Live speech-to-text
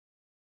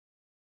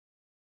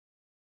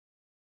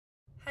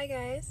Hi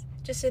guys,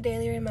 just a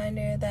daily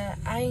reminder that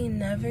I ain't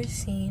never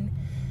seen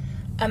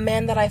a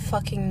man that I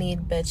fucking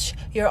need, bitch.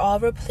 You're all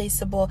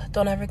replaceable.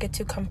 Don't ever get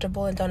too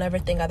comfortable and don't ever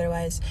think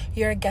otherwise.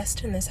 You're a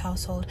guest in this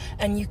household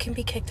and you can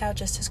be kicked out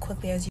just as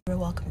quickly as you were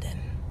welcomed in.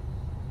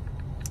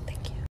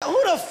 Thank you.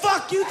 Who the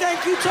fuck you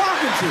think you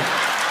talking to?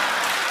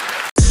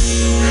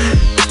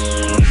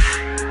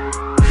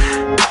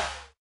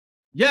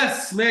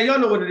 Yes, man, y'all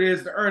know what it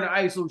is, the Earn the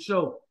ISO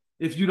show.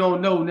 If you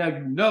don't know, now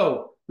you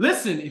know.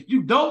 Listen, if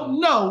you don't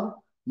know,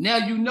 now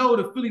you know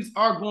the Phillies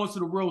are going to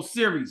the World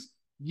Series.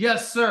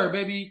 Yes, sir,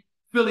 baby.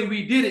 Philly,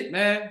 we did it,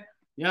 man.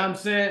 You know what I'm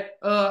saying?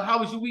 How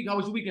was your week? How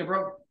was your weekend,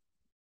 bro?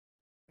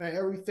 Man,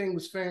 everything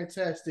was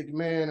fantastic,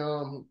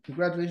 man.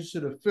 Congratulations to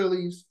the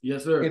Phillies.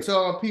 Yes, sir. And to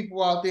all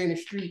people out there in the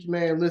streets,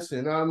 man.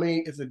 Listen,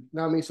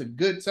 it's a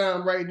good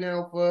time right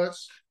now for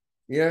us.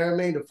 You know what I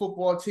mean? The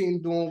football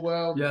team doing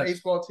well, the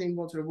baseball team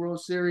going to the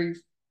World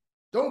Series.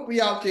 Don't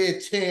be out there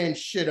tearing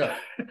shit up.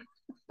 You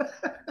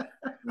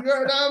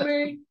know what I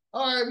mean?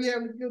 All right, we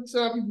having a good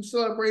time, people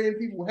celebrating,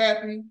 people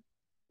happy. You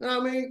know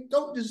what I mean?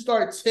 Don't just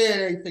start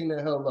tearing everything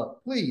the hell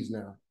up. Please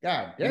now.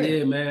 God damn.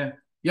 Yeah, man.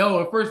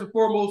 Yo, and first and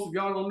foremost, if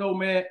y'all don't know,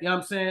 man, you know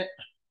what I'm saying?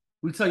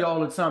 We tell you all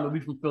the time that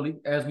we from Philly,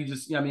 as we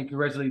just,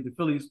 congratulate the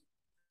Phillies.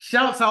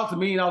 Shouts out to $1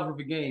 million worth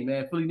of game,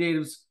 man. Philly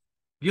natives,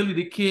 Gilly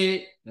the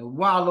Kid, and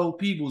Wallow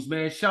Peoples,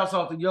 man. Shouts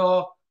out to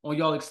y'all on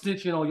y'all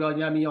extension, on y'all,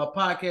 y'all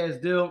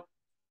podcast deal.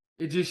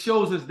 It just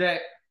shows us that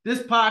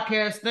this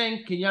podcast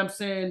thing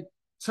can,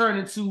 turn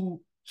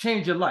into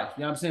change your life.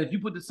 You know what I'm saying? If you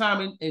put the time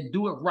in and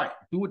do it right,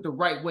 do it the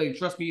right way,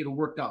 trust me, it'll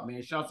work out,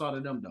 man. Shouts out to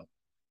them, though.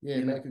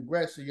 Yeah, man.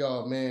 Congrats to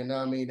y'all, man.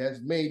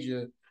 That's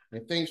major.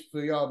 And thanks for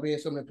y'all being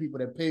some of the people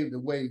that paved the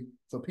way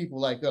for people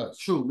like us.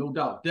 True, no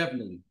doubt,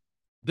 definitely.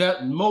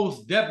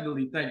 Most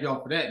definitely thank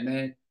y'all for that,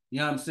 man. You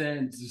know what I'm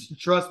saying? Just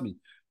trust me.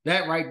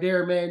 That right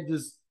there, man,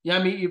 just,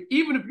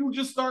 even if you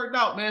just started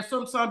out, man,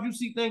 sometimes you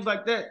see things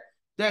like that,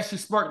 that should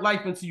spark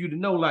life into you to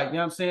know, like, you know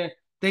what I'm saying?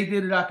 They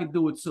did it, I can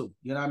do it too.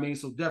 You know what I mean?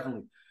 So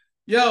definitely.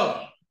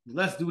 Yo,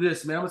 let's do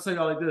this, man. I'm gonna tell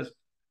y'all like this.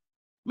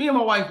 Me and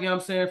my wife, you know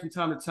what I'm saying, from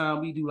time to time,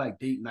 we do like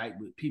date night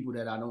with people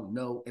that I don't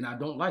know and I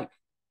don't like.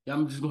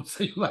 I'm just gonna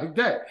say you like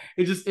that.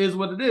 It just is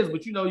what it is.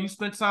 But you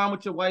spend time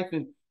with your wife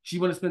and she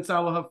want to spend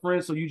time with her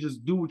friends, so you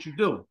just do what you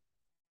do.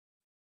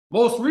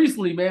 Most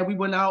recently, man, we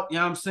went out, you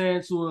know what I'm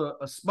saying, to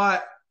a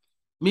spot.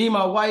 Me and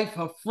my wife,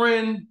 her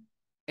friend,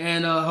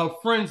 and her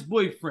friend's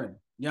boyfriend.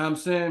 You know what I'm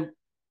saying?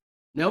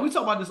 Now, we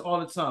talk about this all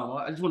the time.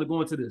 I just want to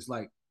go into this.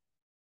 Like,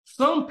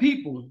 some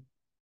people,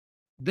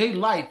 their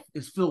life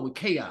is filled with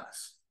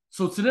chaos.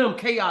 So to them,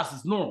 chaos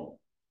is normal.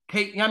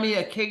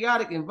 A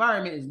chaotic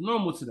environment is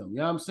normal to them. You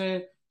know what I'm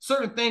saying?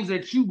 Certain things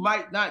that you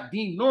might not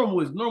deem normal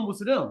is normal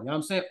to them. You know what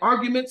I'm saying?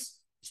 Arguments,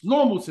 it's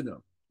normal to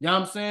them. You know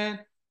what I'm saying?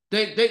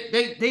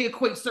 They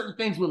equate certain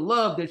things with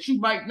love that you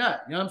might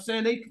not. You know what I'm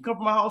saying? They can come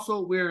from a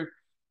household where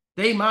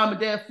they mom and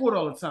dad fought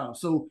all the time.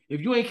 So if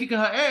you ain't kicking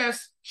her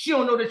ass, she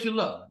don't know that you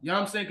love her. You know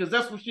what I'm saying? Because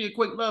that's what she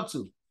equate love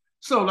to.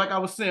 So like I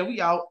was saying, we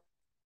out.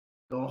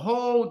 The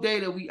whole day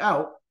that we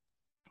out,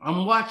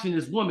 I'm watching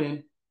this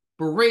woman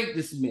berate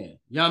this man.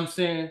 You know what I'm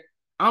saying?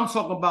 I'm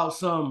talking about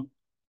some,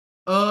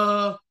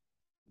 why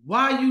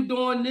you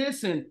doing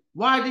this and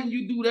why didn't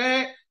you do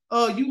that?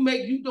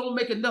 You don't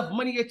make enough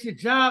money at your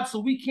job, so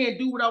we can't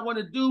do what I want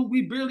to do.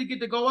 We barely get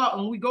to go out.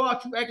 And when we go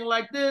out, you acting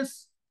like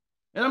this.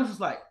 And I'm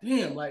just like,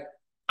 damn, like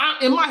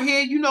in my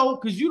head,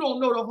 because you don't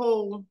know the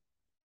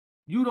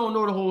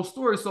whole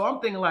story. So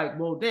I'm thinking like,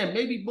 well, damn,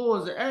 maybe Bo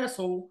is an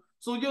asshole.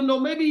 So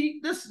maybe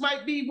this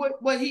might be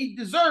what he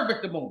deserved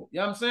at the moment.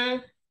 You know what I'm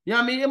saying? You know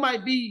what I mean? It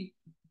might be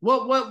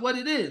what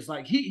it is.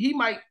 Like he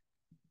might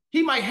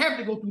have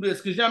to go through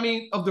this because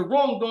of the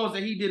wrongdoings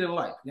that he did in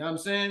life. You know what I'm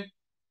saying?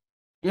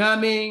 You know what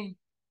I mean?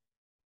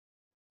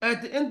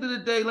 At the end of the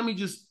day, let me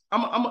just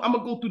I'm gonna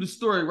go through the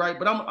story, right?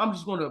 But I'm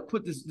just gonna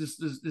put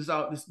this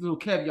out, this little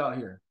caveat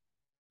here.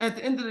 At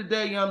the end of the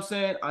day, you know what I'm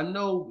saying? I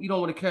know you don't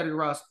want to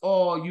categorize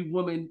all you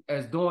women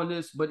as doing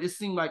this, but it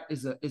seemed like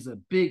it's a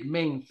big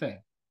main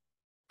thing.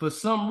 For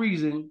some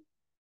reason,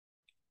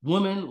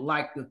 women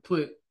like to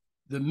put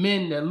the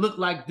men that look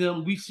like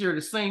them, we share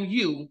the same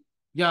you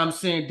know what I'm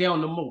saying, down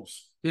the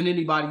most than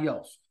anybody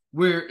else.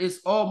 Where it's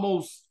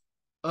almost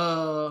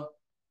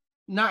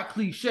not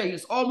cliche,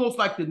 it's almost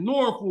like the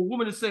norm for a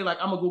woman to say, like,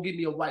 I'm gonna go get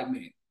me a white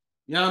man.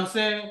 You know what I'm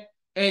saying?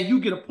 And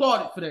you get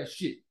applauded for that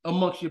shit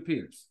amongst your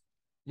peers.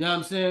 You know what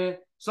I'm saying?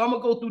 So I'm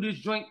gonna go through this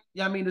joint, you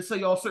know what I mean, to tell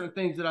y'all certain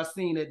things that I've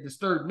seen that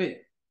disturbed me.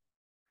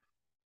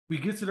 We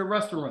get to the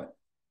restaurant.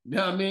 You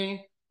know what I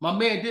mean? My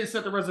man did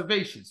set the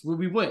reservations where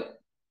we went.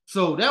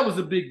 So that was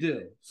a big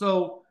deal.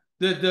 So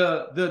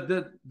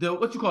the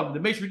what you call it,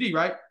 the maitre d',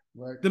 right?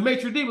 Right. The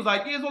maitre d' was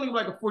like, yeah, it's only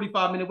like a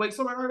 45-minute wait.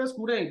 So I'm like, all right, that's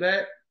cool, that ain't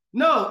bad.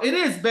 No, it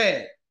is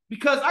bad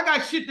because I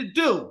got shit to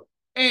do.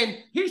 And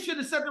he should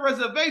have set the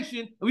reservation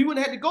and we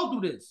wouldn't have had to go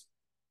through this.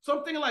 So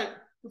I'm thinking like,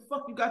 the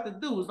fuck you got to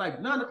do? It's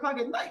like 9 o'clock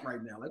at night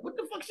right now. Like, what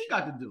the fuck she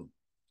got to do?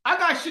 I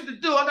got shit to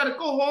do. I got to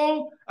go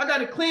home. I got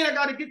to clean. I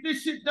got to get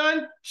this shit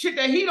done. Shit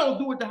that he don't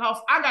do at the house,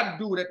 I got to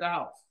do it at the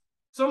house.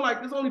 So I'm like,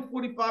 there's only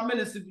 45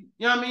 minutes. You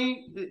know what I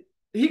mean?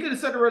 he could have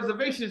set the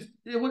reservations.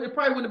 It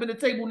probably wouldn't have been a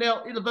table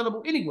now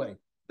available anyway.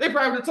 They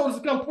probably would have told us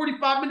to come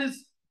 45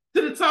 minutes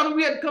to the time that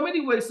we had to come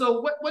anyway.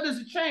 So what does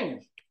it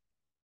change?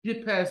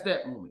 Get past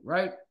that moment,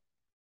 right?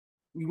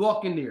 We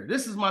walk in there.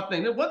 This is my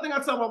thing. The one thing I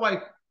tell my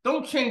wife,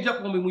 don't change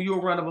up on me when you're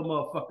around other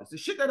motherfuckers. The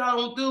shit that I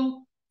don't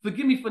do,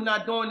 forgive me for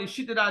not doing the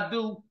shit that I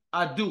do it.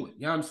 You know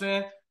what I'm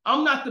saying?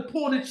 I'm not the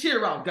pull the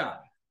chair out guy.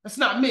 That's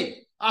not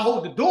me. I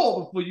hold the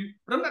door open for you,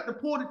 but I'm not the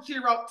pull the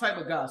chair out type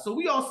of guy. So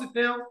we all sit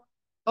down.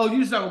 Oh, you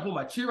just not gonna pull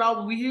my chair out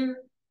when we here?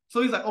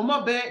 So he's like, oh,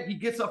 my bad. He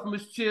gets up from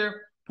his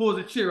chair, pulls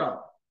the chair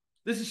out.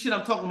 This is shit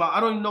I'm talking about. I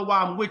don't even know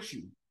why I'm with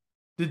you.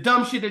 The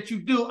dumb shit that you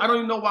do, I don't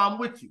even know why I'm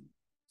with you.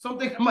 So I'm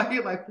thinking in my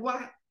head, like,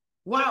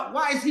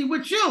 why is he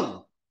with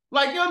you?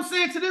 Like, you know what I'm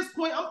saying? To this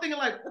point, I'm thinking,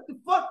 like, what the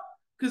fuck?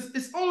 Because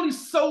it's only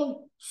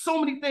so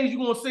many things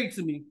you're gonna say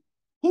to me.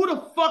 Who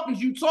the fuck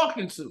is you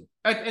talking to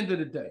at the end of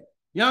the day?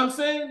 You know what I'm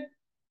saying?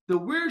 The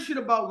weird shit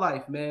about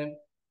life, man.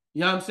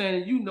 You know what I'm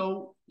saying? And you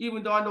know,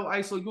 even though I know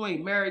ISO, you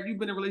ain't married, you've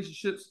been in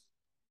relationships.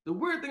 The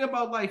weird thing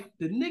about life,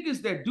 the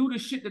niggas that do the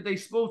shit that they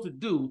supposed to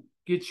do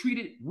get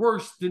treated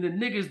worse than the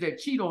niggas that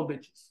cheat on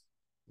bitches.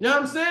 You know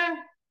what I'm saying?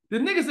 The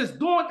niggas that's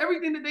doing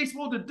everything that they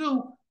supposed to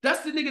do,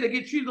 that's the nigga that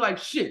get treated like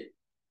shit.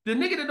 The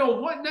nigga that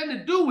don't want nothing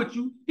to do with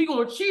you, he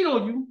gonna cheat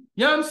on you.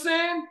 You know what I'm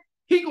saying?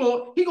 He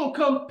gonna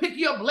come pick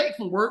you up late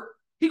from work.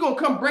 He gonna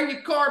come bring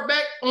your car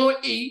back on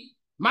E.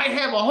 Might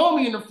have a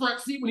homie in the front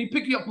seat when he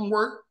pick you up from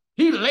work.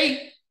 He late.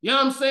 You know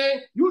what I'm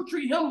saying? You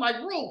treat him like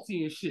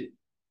royalty and shit.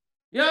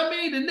 You know what I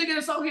mean? The nigga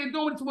that's out here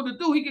doing what he's supposed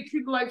to do, he get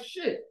treated like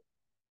shit.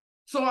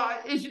 So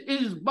it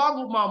just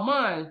boggled my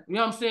mind, you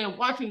know what I'm saying,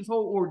 watching this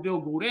whole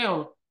ordeal go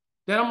down,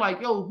 that I'm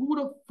like, yo, who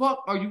the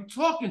fuck are you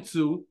talking to?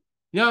 You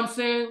know what I'm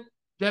saying?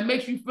 That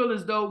makes you feel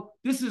as though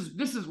this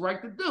is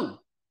right to do.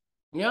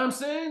 You know what I'm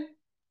saying?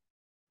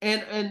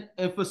 And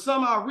for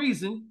some odd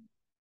reason,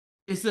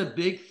 it's a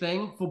big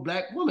thing for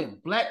black women.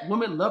 Black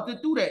women love to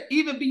do that.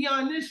 Even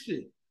beyond this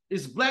shit.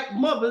 It's black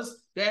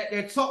mothers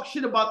that talk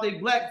shit about their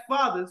black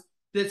fathers,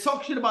 that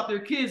talk shit about their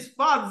kids'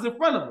 fathers in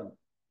front of them.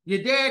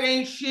 Your dad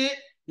ain't shit.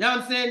 You know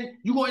what I'm saying?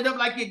 You gonna end up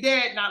like your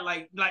dad, not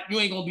like you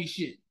ain't gonna be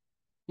shit.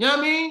 You know what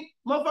I mean?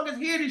 Motherfuckers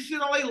hear this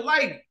shit all their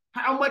life.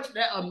 How much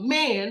that a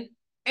man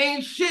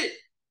ain't shit.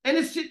 And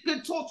this shit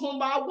could talk to him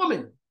by a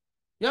woman.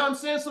 You know what I'm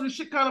saying? So this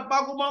shit kind of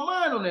boggled my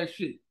mind on that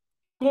shit.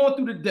 Going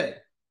through the day.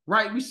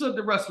 Right? We stood at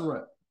the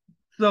restaurant.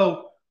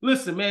 So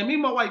listen, man, me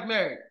and my wife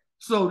married.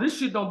 So this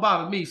shit don't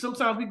bother me.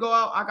 Sometimes we go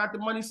out, I got the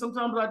money,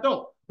 sometimes I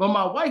don't. But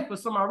my wife, for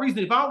some odd reason,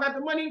 if I don't got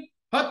the money,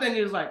 her thing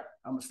is like,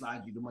 I'm gonna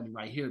slide you the money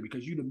right here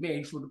because you the man,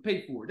 you supposed to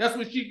pay for it. That's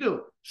what she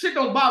do. Shit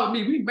don't bother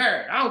me. We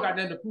married. I don't got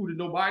nothing to prove to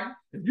nobody.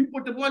 If you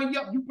put the money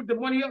up, you put the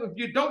money up. If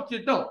you don't,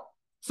 you don't.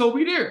 So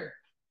we there,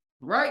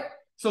 right?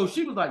 So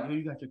she was like, yo,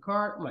 you got your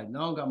card? I'm like, no,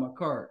 I don't got my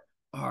card.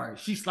 All right.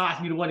 She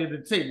slides me the money to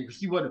the table because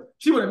she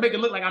wanna make it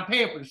look like I'm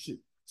paying for the shit.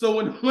 So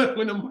when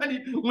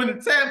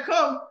the tab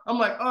comes, I'm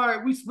like, all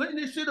right, we splitting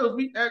this shit, or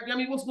I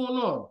mean, what's going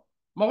on?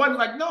 My wife was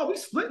like, no, we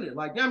splitting it.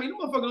 Like, I mean, the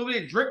motherfuckers over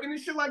there drinking and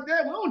shit like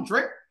that. We don't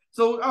drink.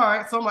 So, all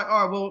right. So I'm like,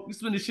 all right, well, we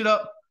splitting this shit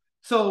up.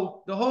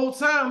 So the whole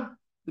time,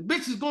 the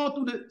bitch is going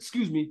through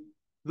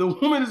the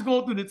woman is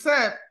going through the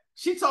tab.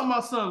 She talking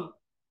about something,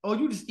 oh,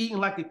 you just eating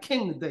like a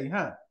king today,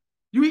 huh?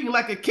 You eating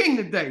like a king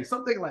today.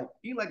 Something like,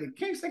 eating like a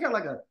king. She got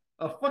like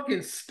a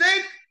fucking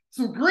steak,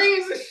 some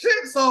greens and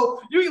shit.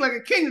 So you eat like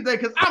a king today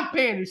because I'm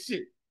paying this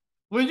shit.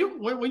 When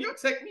you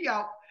take me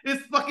out,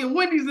 it's fucking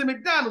Wendy's and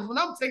McDonald's. When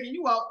I'm taking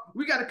you out,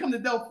 we got to come to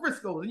Del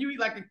Frisco's and you eat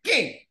like a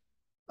king.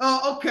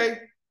 Okay.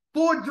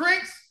 4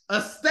 drinks,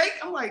 a steak.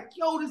 I'm like,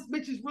 yo, this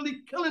bitch is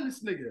really killing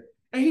this nigga.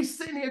 And he's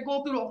sitting here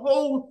going through the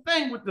whole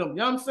thing with them. You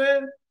know what I'm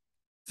saying?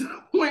 To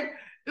the point,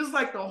 it's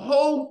like the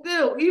whole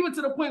deal. Even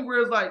to the point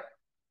where it's like,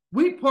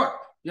 we park.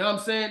 You know what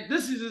I'm saying?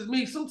 This is just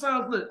me.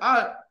 Sometimes, look,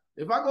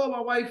 if I go with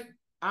my wife,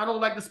 I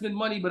don't like to spend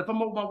money, but if I'm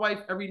with my wife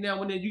every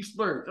now and then, you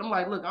splurge. I'm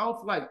like, look, I don't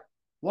feel like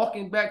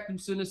walking back through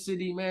Center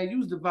City, man.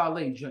 Use the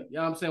valet junk. You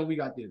know what I'm saying? We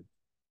got there.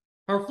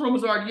 Her friend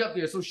was already up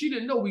there, so she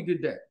didn't know we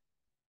did that.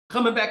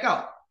 Coming back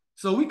out.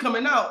 So we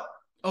coming out.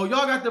 Oh,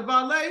 y'all got the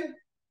valet?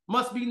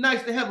 Must be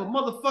nice to have a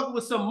motherfucker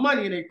with some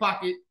money in their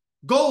pocket,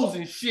 goals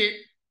and shit.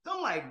 So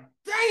I'm like,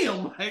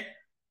 damn, like,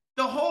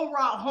 the whole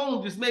ride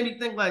home just made me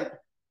think, like,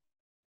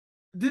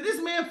 did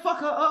this man fuck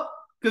her up?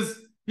 Because,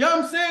 you know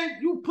what I'm saying?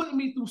 You putting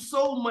me through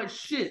so much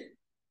shit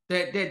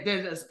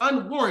that's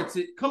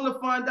unwarranted. Come to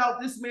find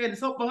out, this man is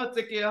helping her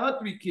take care of her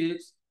 3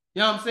 kids.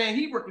 You know what I'm saying?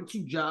 He working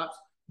 2 jobs,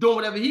 doing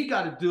whatever he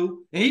got to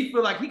do, and he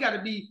feel like he got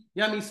to be,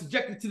 you know what I mean,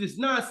 subjected to this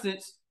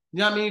nonsense, you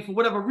know what I mean, for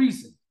whatever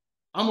reason.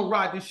 I'm going to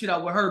ride this shit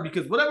out with her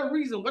because whatever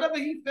reason, whatever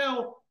he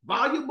found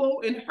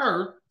valuable in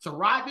her to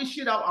ride this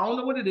shit out, I don't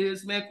know what it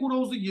is, man.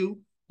 Kudos to you.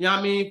 You know what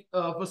I mean?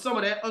 For some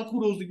of that,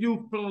 unkudos to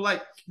you, feeling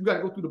like you got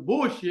to go through the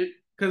bullshit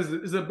because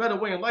it's a better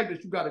way in life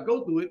that you got to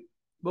go through it.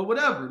 But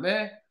whatever,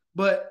 man.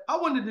 But I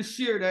wanted to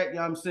share that, you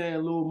know what I'm saying, a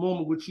little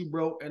moment with you,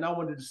 bro. And I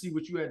wanted to see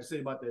what you had to say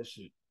about that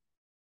shit.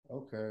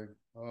 Okay.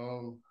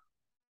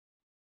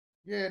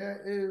 Yeah,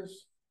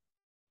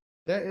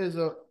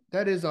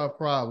 that is our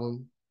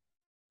problem.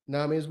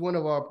 Now, I mean, it's one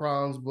of our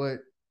problems, but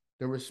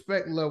the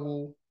respect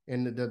level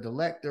and the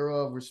lack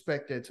thereof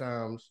respect at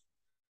times,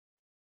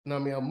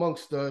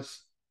 amongst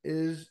us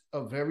is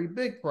a very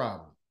big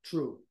problem.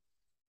 True.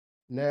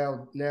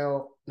 Now,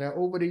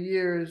 over the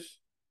years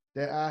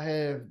that I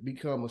have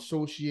become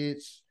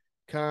associates,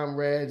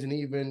 comrades, and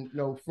even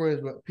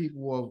friends with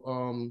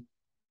people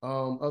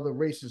of other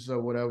races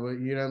or whatever,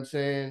 you know what I'm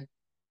saying?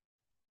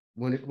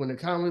 When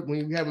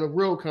you're having a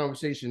real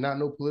conversation, not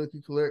no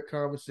politically correct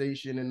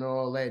conversation and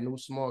all that, no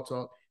small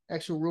talk,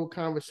 actual real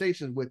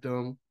conversations with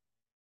them.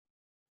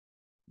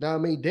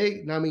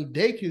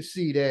 They can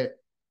see that,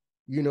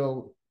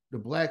 the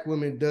black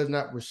woman does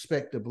not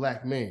respect the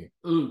black man.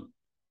 Mm.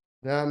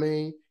 Know what I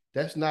mean?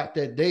 That's not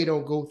that they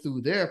don't go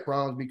through their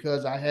problems,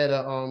 because I had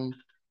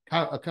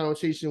a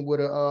conversation with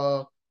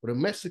a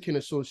Mexican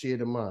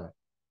associate of mine.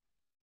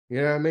 You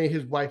know what I mean?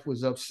 His wife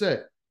was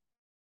upset.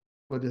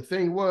 But the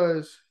thing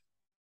was,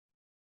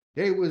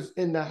 they was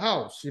in the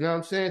house, you know what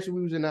I'm saying? So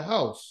we was in the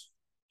house.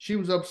 She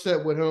was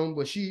upset with him,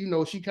 but she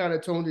kind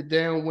of toned it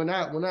down when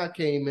I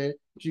came in.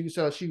 She could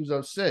tell she was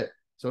upset.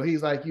 So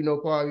he's like,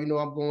 Paul,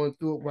 I'm going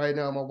through it right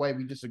now. My wife,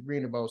 we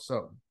disagreeing about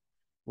something,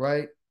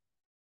 right?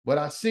 But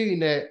I seen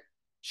that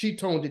she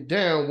toned it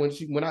down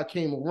when I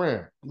came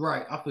around.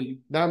 Right, I feel you.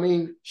 Now, I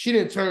mean, she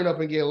didn't turn up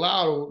and get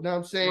loud, you know what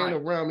I'm saying, right,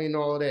 around me and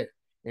all that.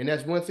 And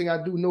that's one thing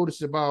I do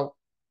notice about,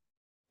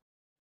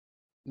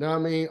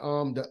 women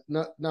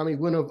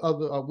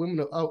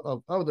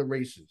of other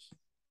races.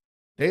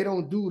 They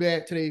don't do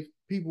that to their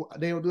people.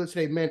 They don't do it to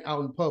their men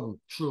out in public.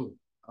 True,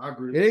 I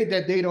agree. It ain't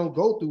that they don't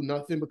go through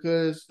nothing,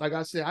 because, like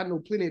I said, I know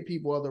plenty of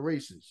people of other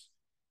races.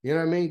 You know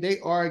what I mean? They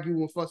argue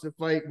and fuss and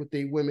fight with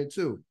their women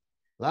too.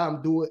 A lot of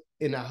them do it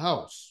in the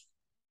house.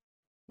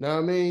 Know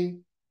what I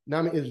mean?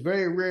 It's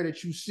very rare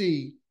that you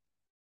see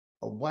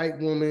a white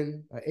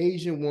woman, an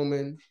Asian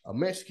woman, a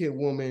Mexican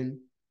woman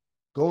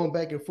going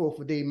back and forth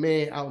with their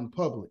man out in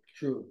public.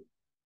 True.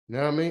 You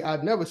know what I mean?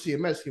 I'd never see a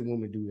Mexican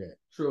woman do that.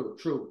 True.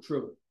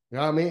 You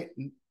know what I mean?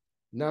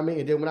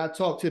 And then when I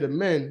talk to the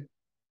men,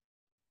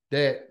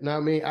 I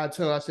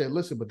said,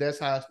 listen, but that's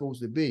how it's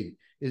supposed to be.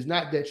 It's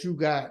not that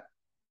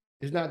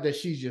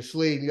she's your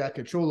slave, you got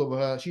control over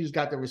her. She just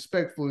got the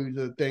respect for you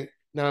to think,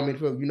 you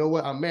know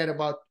what? I'm mad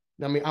about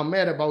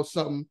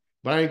something,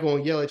 but I ain't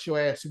gonna yell at your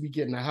ass till we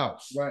get in the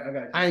house. Right, I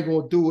got you. I ain't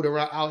gonna do it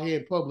out here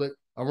in public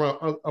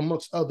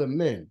amongst other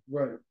men.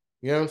 Right.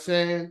 You know what I'm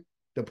saying?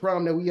 The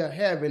problem that we are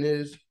having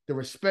is the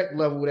respect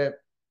level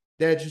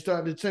that you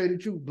started to tell you the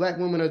truth. Black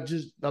women are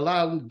just, a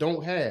lot of them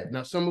don't have.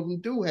 Now, some of them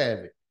do have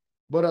it,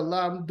 but a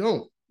lot of them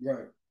don't.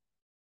 Right.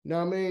 You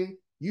know what I mean?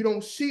 You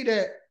don't see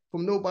that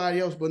from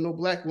nobody else but no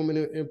black woman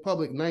in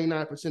public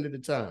 99% of the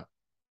time.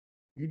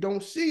 You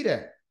don't see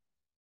that.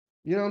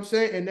 You know what I'm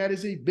saying? And that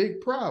is a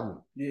big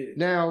problem. Yeah.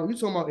 Now, you're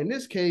talking about, in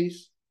this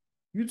case,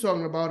 you're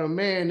talking about a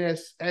man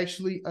that's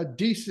actually a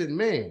decent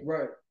man.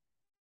 Right.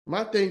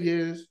 My thing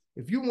is,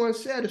 if you weren't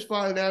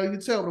satisfied now, you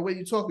can tell the way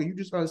you're talking, you're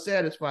just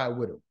unsatisfied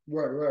with him.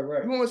 Right.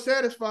 If you weren't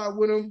satisfied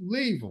with him,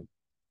 leave him.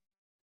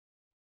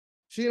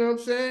 See what I'm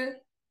saying?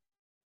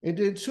 And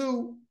then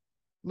two,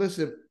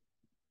 listen,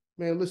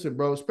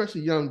 bro,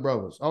 especially young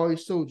brothers. I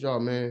always told y'all,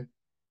 man,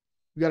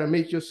 you got to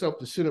make yourself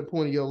the center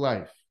point of your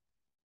life.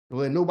 Don't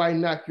let nobody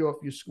knock you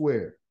off your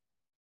square.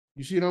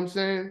 You see what I'm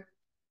saying?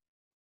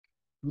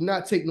 Do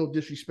not take no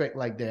disrespect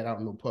like that out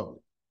in no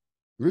public.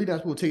 You're really not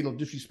supposed to take no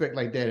disrespect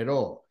like that at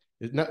all.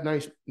 It's not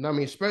nice.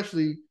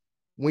 Especially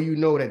when you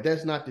know that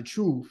that's not the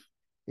truth,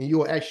 and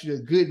you're actually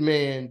a good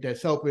man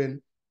that's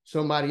helping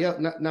somebody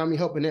else,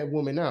 helping that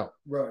woman out.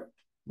 Right.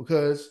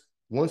 Because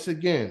once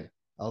again,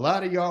 a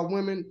lot of y'all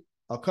women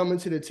are coming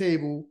to the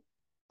table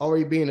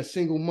already being a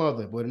single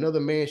mother with another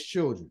man's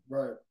children.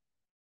 Right.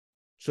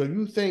 So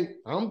you think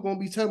I'm going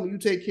to be telling you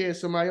take care of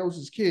somebody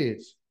else's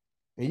kids,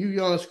 and you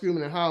yelling,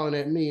 screaming, and hollering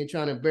at me and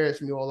trying to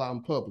embarrass me all out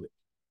in public.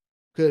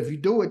 Because if you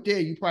do it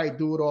there, you probably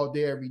do it all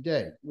day, every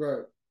day.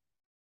 Right.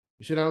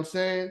 You see what I'm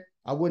saying?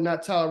 I would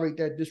not tolerate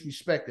that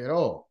disrespect at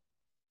all.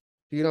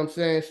 You know what I'm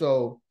saying?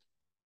 So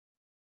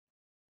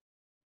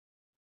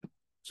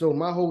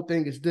my whole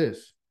thing is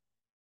this.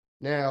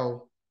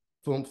 Now,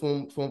 from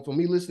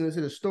me listening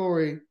to the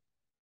story,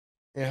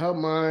 in her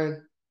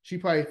mind, she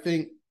probably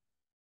think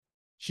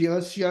she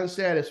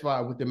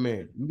unsatisfied with the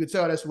man. You can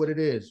tell that's what it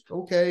is.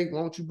 Okay,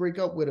 why don't you break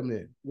up with him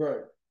then?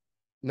 Right.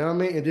 Know what I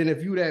mean? And then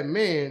if you that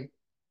man,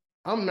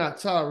 I'm not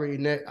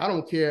tolerating that. I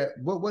don't care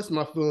what's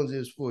my feelings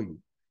is for you.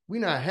 We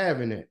not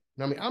having it.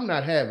 I'm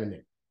not having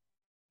it.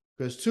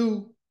 Because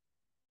two,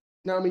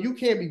 you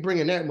can't be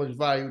bringing that much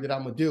value that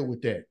I'm going to deal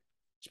with that.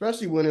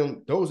 Especially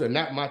when those are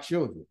not my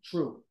children.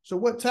 True. So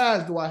what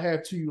ties do I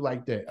have to you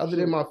like that, other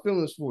than my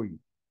feelings for you?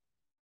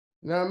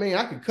 You know what I mean?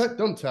 I can cut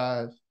them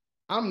ties.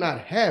 I'm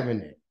not having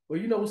it.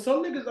 Well,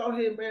 some niggas out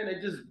here,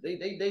 man,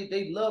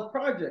 they love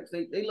projects.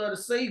 They love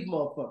to save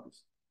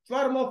motherfuckers. A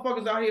lot of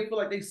motherfuckers out here feel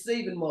like they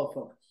saving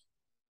motherfuckers.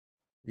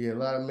 Yeah, a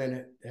lot of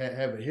men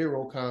have a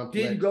hero complex.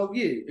 There you go.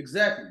 Yeah,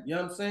 exactly. You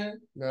know what I'm saying?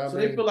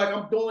 They feel like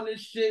I'm doing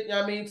this shit, you know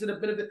what I mean, to the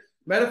benefit.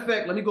 Matter of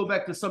fact, let me go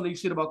back to something you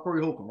said about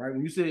Corey Holcomb, right?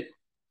 When you said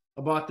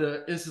about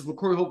the instance what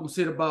Corey Holcomb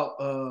said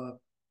about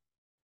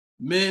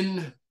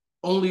men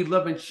only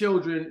loving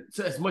children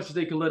as much as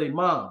they can love their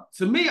mom.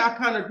 To me, I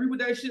kind of agree with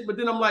that shit, but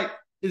then I'm like,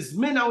 is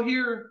men out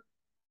here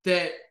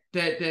that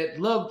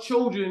love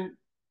children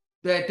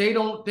that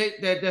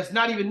that's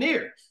not even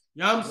theirs.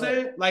 You know what I'm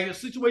saying? Like a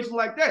situation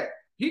like that.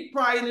 He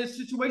probably in this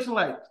situation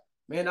like,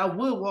 man, I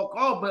would walk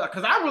off, but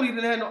because I really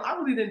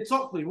didn't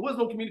talk to him. There was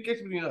no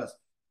communication between us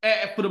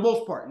for the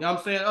most part. You know what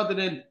I'm saying? Other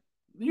than,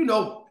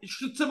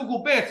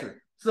 typical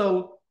banter.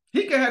 So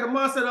he can have the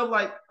mindset of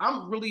like,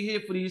 I'm really here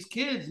for these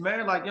kids,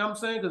 man. Like, you know what I'm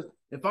saying? Because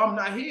if I'm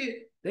not here,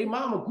 they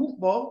mom a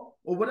goofball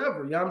or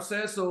whatever. You know what I'm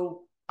saying?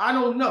 So I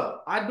don't know.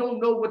 I don't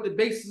know what the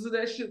basis of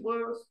that shit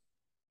was.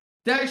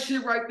 That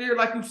shit right there,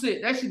 like you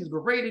said, that shit is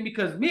berating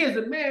because me as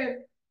a man,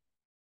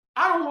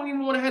 I don't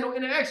even want to have no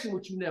interaction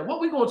with you now. What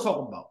we gonna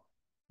talk about?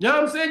 You know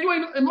what I'm saying? You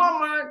ain't, in my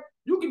mind,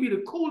 you can be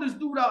the coolest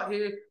dude out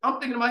here. I'm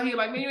thinking in my head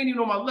like, man, you ain't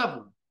even on my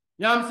level.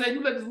 You know what I'm saying?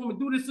 You let this woman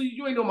do this to you,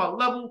 you ain't on my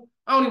level.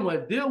 I don't even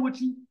want to deal with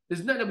you.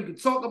 There's nothing that we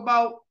can talk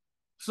about.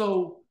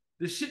 So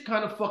the shit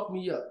kind of fucked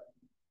me up.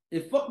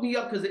 It fucked me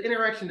up because the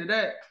interaction of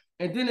that,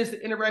 and then it's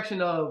the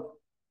interaction of,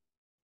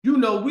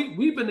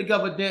 we've been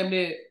together damn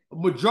near a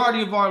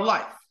majority of our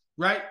life,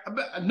 right?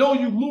 I know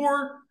you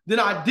more than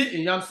I didn't,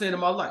 you know what I'm saying, in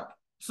my life.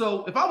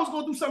 So if I was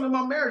going through something in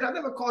my marriage, I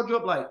never called you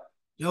up like,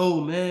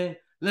 yo, man,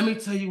 let me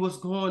tell you what's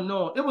going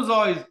on. It was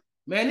always,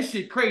 man, this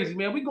shit crazy,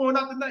 man. We going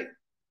out tonight.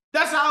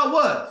 That's how it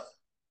was.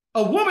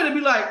 A woman would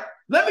be like,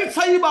 let me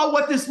tell you about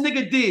what this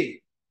nigga did.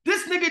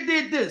 This nigga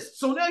did this.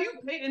 So now you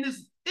painting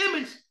this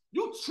image,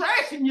 you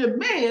trashing your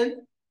man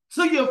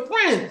to your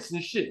friends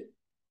and shit.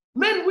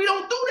 Men, we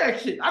don't do that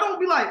shit. I don't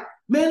be like,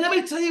 man, let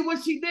me tell you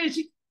what she did.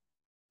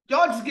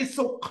 Y'all just get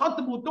so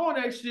comfortable doing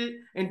that shit,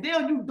 and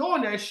then you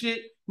doing that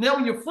shit. Now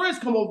when your friends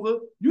come over,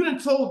 you done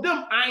told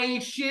them I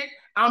ain't shit,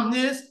 I'm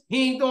this,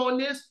 he ain't doing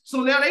this.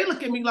 So now they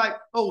look at me like,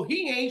 oh,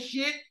 he ain't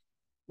shit.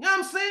 You know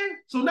what I'm saying?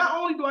 So not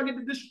only do I get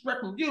the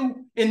disrespect from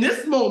you in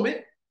this moment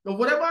of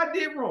whatever I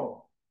did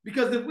wrong,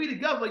 because if we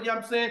together, you know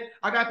what I'm saying,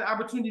 I got the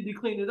opportunity to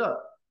clean it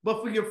up.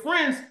 But for your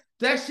friends,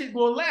 that shit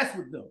gonna last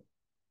with them.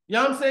 You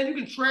know what I'm saying? You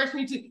can trash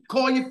me to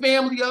call your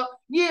family up.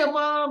 Yeah,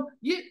 mom.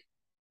 Yeah.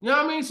 You know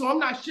what I mean? So I'm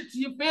not shit to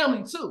your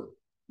family too.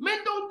 Men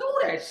don't do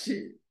that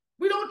shit.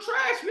 We don't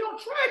trash, you know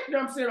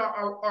what I'm saying,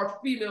 our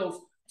females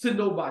to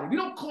nobody. We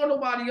don't call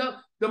nobody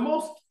up. The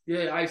most,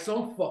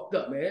 so I'm fucked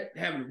up, man.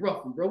 Having a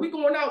rough one, bro. We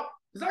going out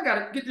because I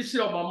gotta get this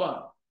shit off my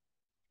mind.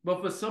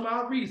 But for some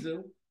odd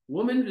reason,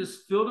 women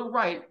just feel the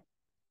right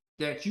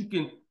that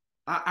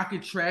I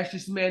can trash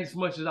this man as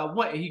much as I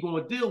want and he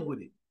gonna deal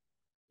with it.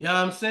 You know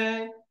what I'm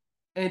saying?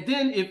 And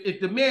then if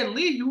the man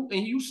leave you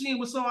and you see him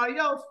with somebody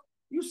else,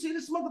 you see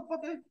this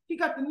motherfucker, he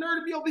got the nerve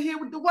to be over here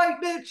with the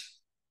white bitch.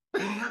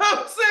 You know what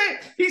I'm saying?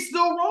 He's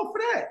still wrong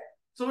for that.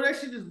 So that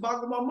shit just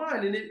boggled my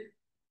mind. And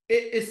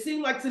it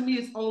seemed like to me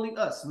it's only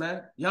us,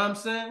 man. You know what I'm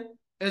saying?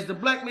 As the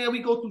black man, we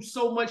go through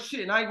so much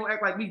shit, and I ain't gonna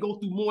act like we go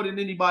through more than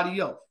anybody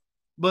else.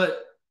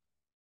 But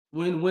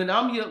when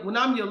I'm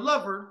your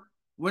lover,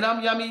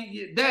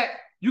 that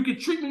you can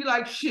treat me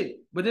like shit.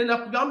 But then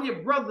if I'm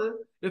your brother,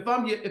 if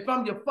I'm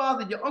your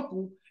father, your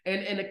uncle,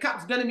 and the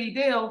cops gunning me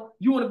down,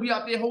 you want to be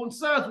out there holding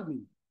signs with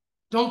me.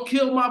 Don't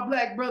kill my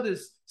black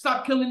brothers.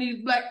 Stop killing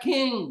these black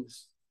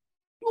kings.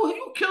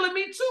 You killing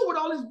me too with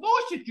all this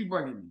bullshit you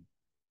bringing me.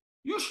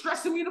 You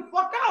stressing me the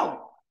fuck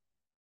out.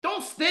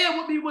 Don't stand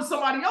with me with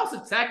somebody else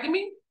attacking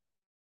me.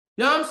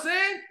 You know what I'm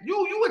saying?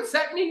 You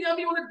attack me,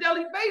 on a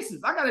daily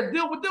basis. I got to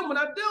deal with them when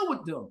I deal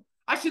with them.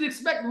 I should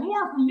expect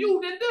more from you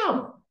than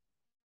them.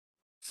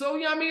 So,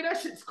 you know what I mean? That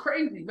shit's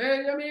crazy, man.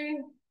 You know what I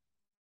mean?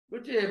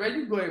 But yeah, man,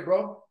 you go ahead,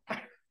 bro.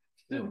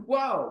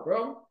 Wow,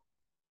 bro.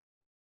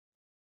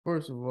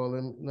 First of all,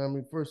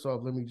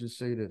 let me just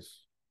say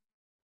this.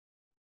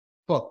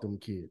 Fuck them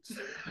kids.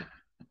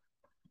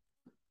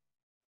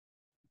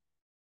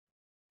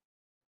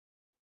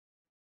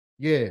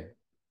 Yeah.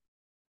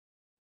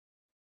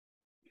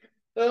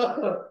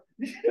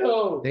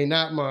 Yo. They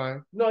not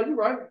mine. No, you're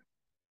right.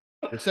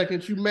 The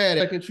second you mad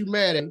at know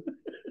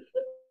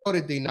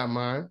that they not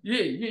mine.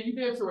 Yeah, you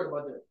damn sure right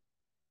about that.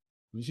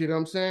 You see what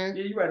I'm saying?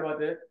 Yeah, you're right about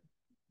that.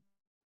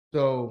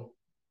 So,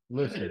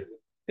 listen.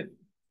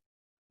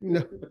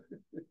 You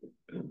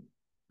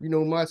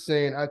know my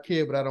saying, I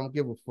care, but I don't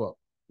give a fuck.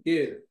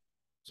 Yeah.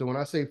 So when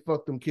I say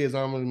fuck them kids,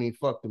 I don't really mean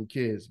fuck them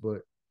kids,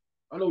 but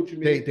I know what you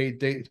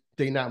mean.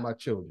 They not my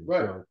children.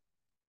 Right. So,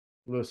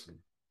 listen.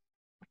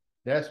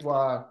 That's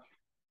why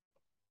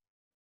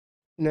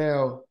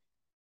now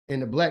in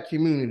the black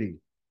community,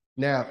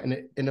 now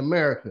in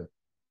America,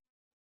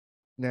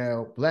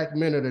 now black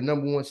men are the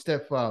number one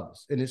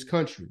stepfathers in this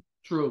country.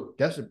 True.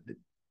 That's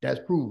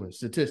proven.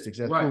 Statistics,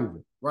 that's right.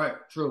 proven. Right,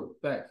 true.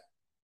 Facts.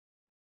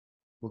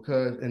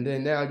 Because and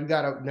then now you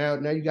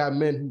got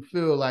men who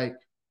feel like,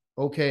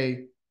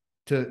 okay,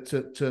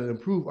 to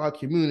improve our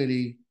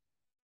community,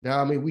 now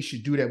I mean we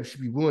should do that. We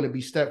should be willing to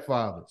be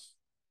stepfathers.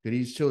 Because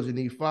these children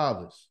need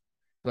fathers.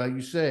 Like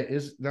you said,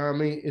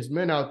 it's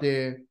men out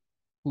there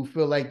who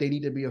feel like they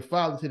need to be a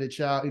father to the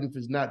child, even if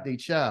it's not their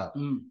child.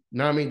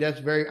 Now I mean, that's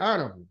very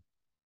honorable.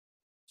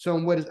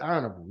 Somewhat is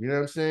honorable, you know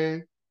what I'm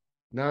saying?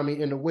 You know what I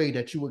mean? In a way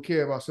that you would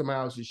care about somebody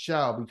else's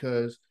child,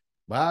 because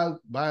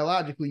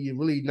biologically you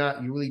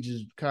really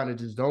just kind of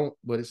just don't.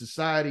 But in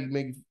society,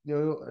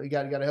 you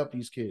gotta help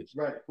these kids.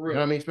 Right. You know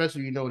what I mean?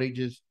 Especially,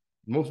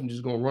 most of them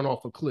just gonna run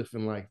off a cliff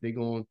in life. They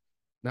going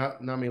not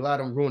I mean, a lot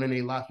of them ruining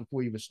their life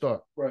before you even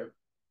start. Right.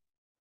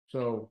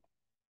 So,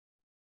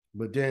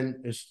 but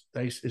then it's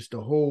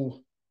the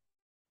whole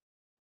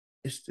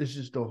it's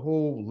just the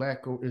whole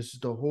lack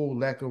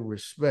of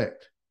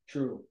respect.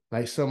 True.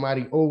 Like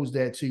somebody owes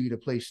that to you to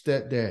play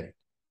stepdaddy.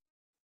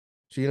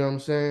 See what I'm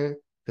saying?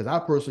 Because I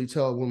personally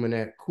tell a woman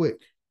that quick.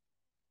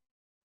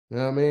 You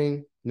know what I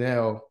mean?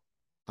 Now,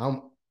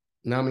 I'm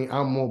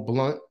more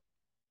blunt.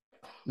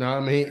 You know what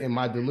I mean? In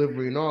my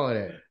delivery and all of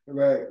that.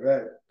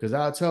 Right. Because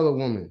I'll tell a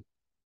woman,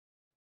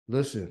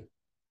 listen,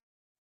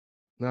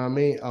 you know what I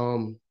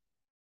mean?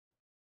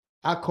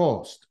 I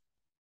cost.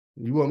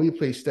 You want me to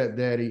play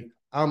stepdaddy?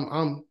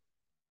 I'm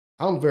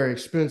very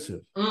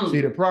expensive.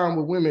 See, the problem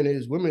with women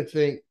is women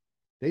think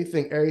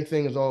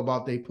everything is all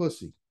about their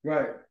pussy.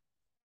 Right.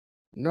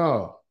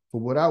 No, for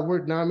what I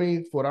work, know what I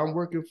mean, for what I'm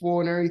working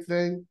for and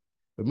everything,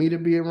 for me to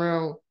be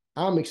around,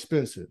 I'm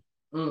expensive.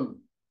 You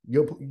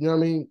know what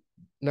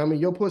I mean?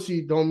 Your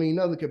pussy don't mean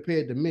nothing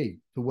compared to me,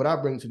 to what I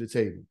bring to the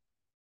table.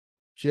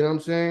 See what I'm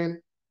saying?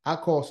 I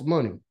cost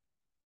money.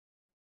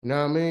 You know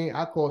what I mean?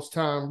 I cost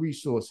time,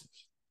 resources.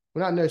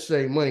 Well, not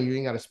necessarily money. You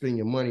ain't got to spend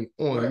your money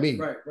on me.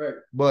 Right.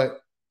 But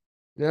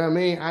you know what I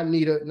mean? I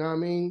need you know what I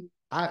mean?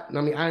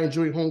 I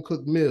enjoy home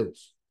cooked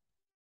meals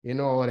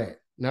and all that.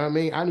 You know what I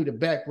mean? I need a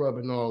back rub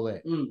and all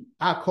that.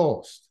 I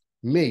cost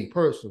me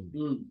personally.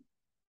 You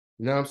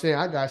know what I'm saying?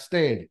 I got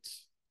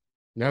standards.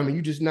 You know what I mean?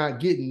 You just not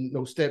getting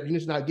no step. You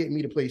just not getting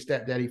me to play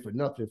stepdaddy for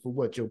nothing. For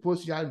what? Your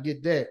pussy, I can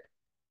get that.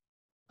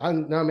 I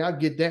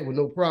get that with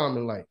no problem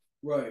in life.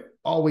 Right.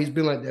 Always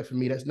been like that for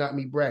me. That's not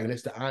me bragging.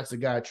 That's the honest to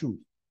God truth.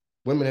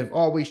 Women have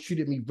always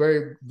treated me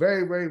very,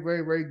 very, very,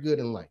 very, very good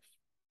in life.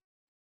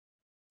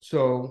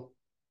 So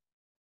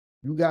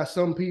you got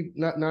some people,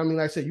 like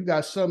I said, you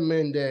got some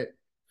men that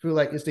feel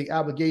like it's their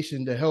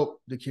obligation to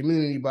help the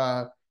community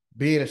by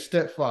being a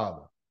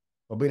stepfather,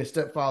 or being a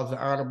stepfather is an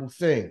honorable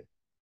thing.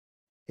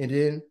 And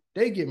then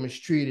they get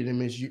mistreated and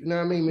misused. You know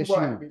what I mean?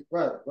 Misused.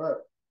 Right.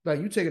 Like,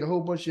 you taking a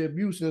whole bunch of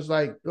abuse, and it's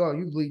like, oh,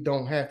 you really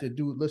don't have to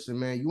do it. Listen,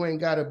 man, you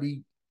ain't gotta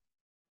be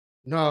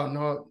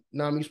no,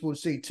 you're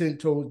supposed to say 10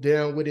 toes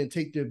down with it and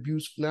take the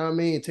abuse, you know what I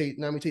mean? Take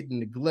the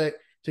neglect,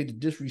 take the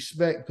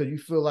disrespect, because you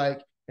feel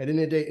like at the end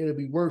of the day it'll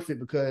be worth it,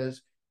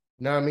 because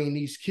you know what I mean,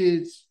 these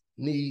kids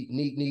need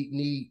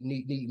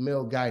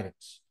male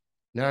guidance.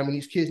 You know what I mean?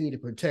 These kids need a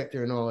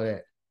protector and all of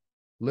that.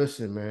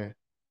 Listen, man.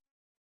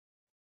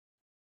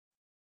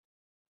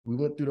 We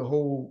went through the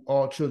whole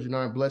all children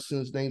aren't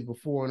blessings things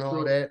before and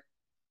all that.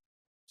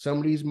 Some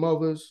of these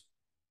mothers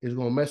is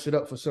gonna mess it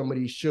up for some of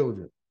these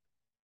children.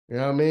 You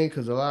know what I mean?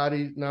 Because a lot of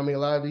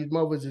these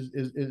mothers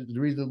is the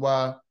reason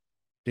why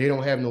they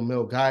don't have no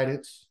male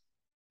guidance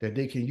that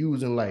they can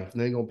use in life.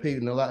 And they're gonna pay,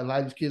 and a lot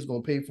of these kids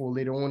gonna pay for it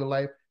later on in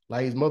life.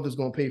 Like his mother's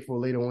gonna pay for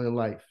it later on in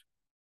life.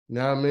 You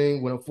know what I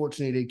mean? When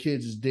unfortunately their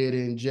kids is dead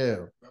in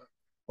jail.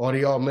 Or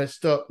they all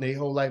messed up their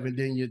whole life, and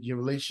then your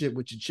relationship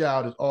with your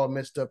child is all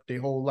messed up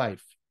their whole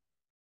life.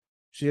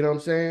 See what I'm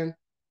saying?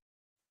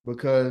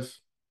 Because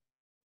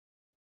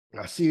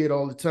I see it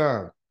all the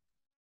time.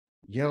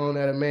 Yelling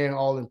at a man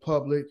all in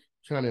public,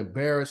 trying to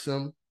embarrass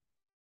him.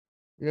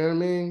 You know what I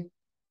mean?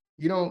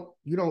 You don't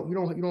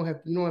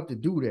have to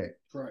do that.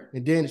 Right.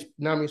 And then,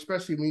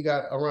 especially when you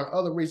got around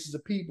other races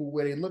of people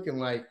where they looking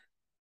like,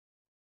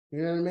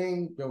 you know what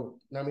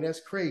I mean? That's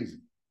crazy.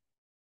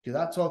 Because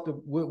I talk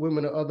to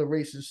women of other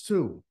races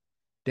too.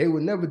 They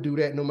would never do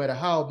that, no matter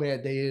how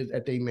mad they is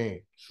at their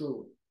man.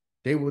 True.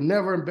 They will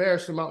never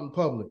embarrass them out in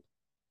public.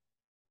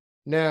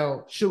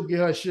 Now, she'll get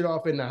her shit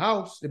off in the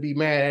house to be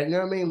mad at, you know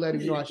what I mean? Let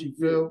him know how she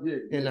feel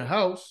in the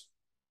house.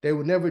 They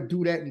would never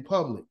do that in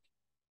public.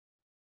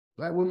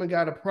 Black women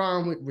got a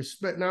problem with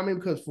respect. Now,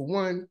 because for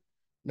one,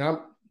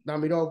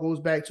 it all goes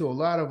back to a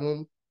lot of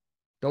them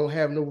don't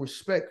have no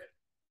respect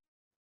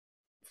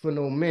for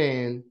no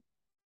man.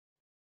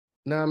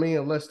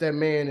 Unless that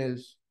man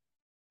is,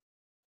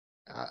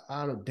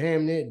 I don't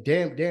damn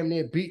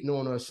near beating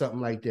on her or something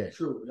like that.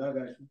 True, I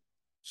got you.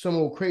 Some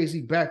old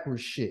crazy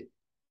backwards shit.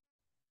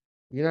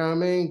 You know what I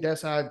mean?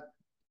 That's how I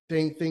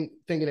thinking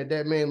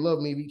that man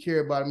loved me, he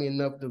cared about me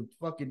enough to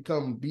fucking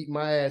come beat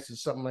my ass or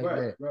something like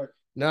that. Right.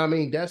 Know what I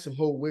mean? That's some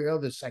whole weird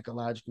other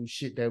psychological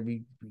shit that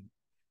we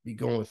be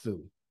going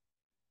through.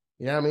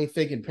 You know what I mean?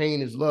 Thinking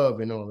pain is love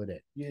and all of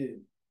that. Yeah.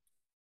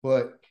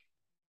 But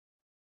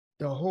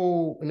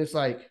and it's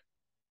like,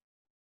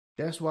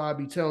 that's why I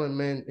be telling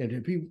men, and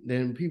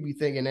then people be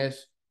thinking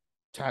that's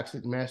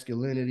toxic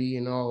masculinity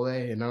and all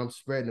that, and I'm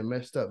spreading a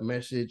messed up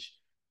message.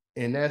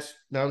 And that's, you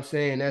know what I'm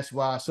saying, that's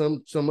why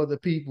some other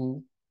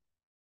people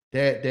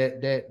that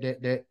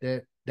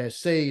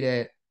say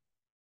that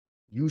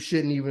you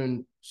shouldn't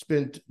even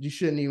spend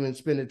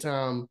the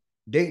time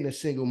dating a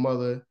single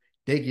mother,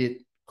 they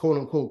get quote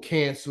unquote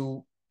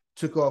canceled,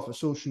 took off of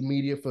social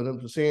media for them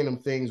for saying them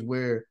things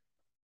where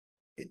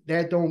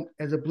that don't,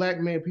 as a black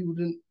man, people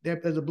didn't,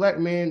 that as a black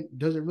man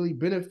doesn't really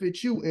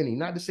benefit you any.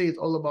 Not to say it's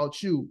all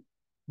about you,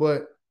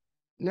 but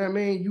you know what I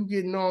mean? You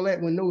getting all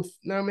that with no, you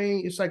know what I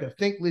mean? It's like a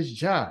thankless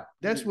job.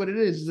 That's what it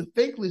is. It's a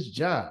thankless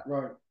job.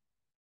 Right.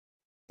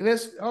 And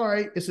that's all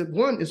right.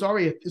 It's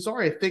already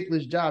a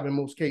thankless job in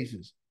most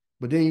cases.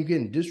 But then you're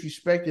getting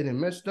disrespected and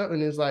messed up,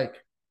 and it's like,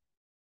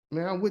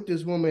 man, I'm with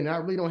this woman. I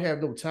really don't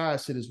have no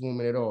ties to this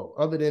woman at all,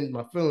 other than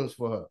my feelings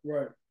for her.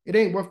 Right. It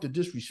ain't worth the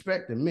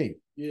disrespect to me.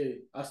 Yeah,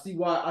 I see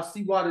why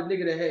the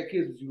nigga that had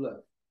kids with you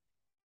left.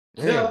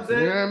 You know what I'm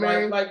saying? You know what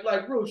I mean?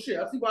 Like real shit.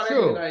 I see why that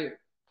nigga not here.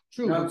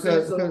 True, you know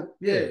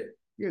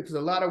because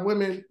a lot of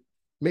women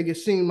make it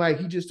seem like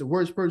he's just the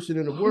worst person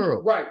in the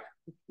world. Right.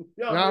 You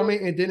know what I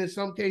mean? And then in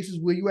some cases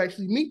where you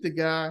actually meet the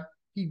guy,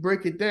 he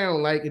break it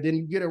down, like, and then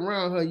you get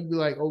around her, you be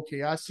like,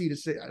 okay, I see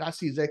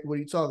exactly what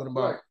he's talking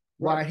about. Right.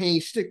 Why he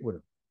ain't stick with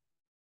him.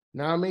 You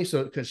know what I mean?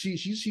 So because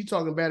she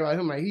talking bad about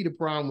him, like he the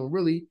problem, when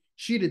really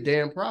she the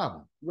damn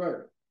problem.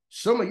 Right.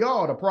 Some of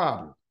y'all are the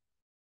problem.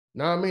 You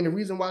know what I mean? The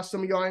reason why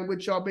some of y'all ain't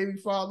with y'all baby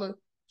father,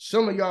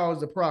 some of y'all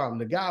is the problem.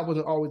 The guy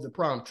wasn't always the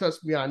problem.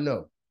 Trust me, I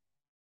know.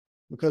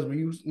 Because when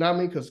you know what I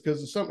mean? Because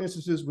in some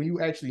instances, when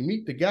you actually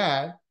meet the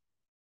guy,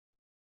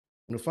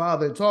 and the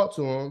father and talk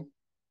to him,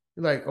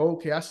 you're like,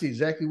 okay, I see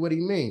exactly what he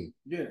mean.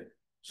 Yeah.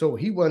 So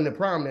he wasn't the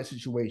problem in that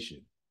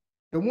situation.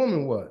 The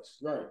woman was.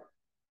 Right.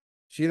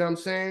 See what I'm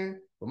saying?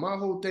 But my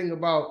whole thing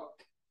about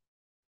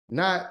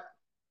not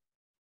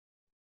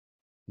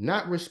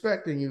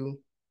respecting you,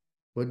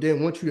 but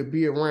then want you to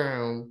be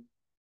around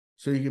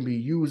so you can be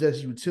used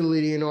as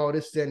utility and all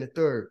this, that, and the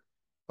third.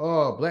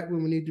 Oh, black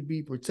women need to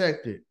be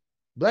protected.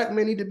 Black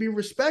men need to be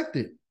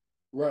respected.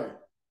 Right.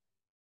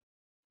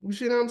 You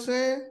see what I'm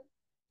saying?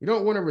 You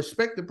don't want to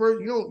respect the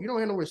person. You don't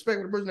have no respect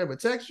for the person that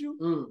protects you.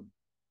 Mm.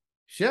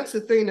 See, that's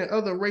the thing that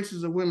other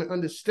races of women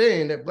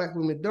understand that black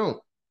women don't.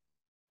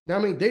 Now,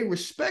 I mean, they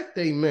respect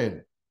their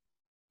men.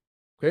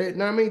 Okay?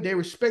 Now, I mean, they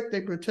respect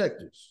their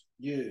protectors.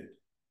 Yeah. You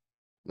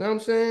know what I'm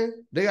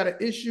saying? They got an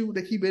issue,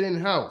 they keep it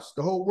in-house.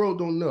 The whole world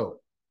don't know.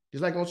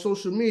 Just like on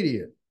social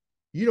media.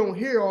 You don't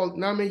hear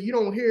you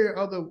don't hear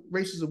other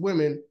races of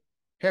women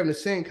having the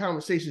same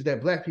conversations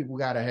that black people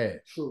gotta have.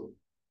 True.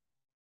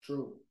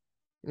 You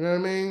know what I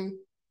mean?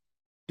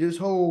 This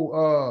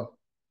whole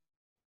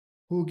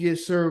who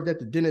gets served at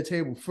the dinner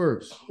table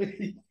first.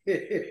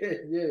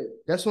 Yeah.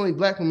 That's only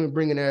black women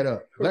bringing that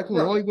up. Black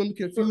women only women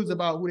confused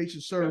about who they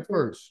should serve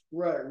first.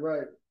 Right.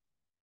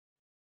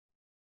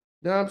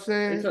 You know what I'm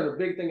saying? They turn a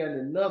big thing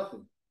into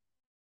nothing.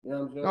 You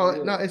know what I'm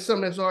saying? No, it's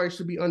something that's already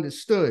should be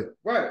understood.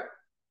 Right.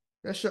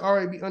 That should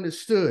already be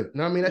understood. You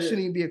know what I mean? That shouldn't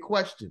even be a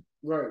question.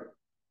 Right.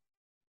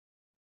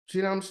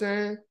 See what I'm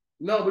saying?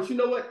 No, but you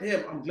know what?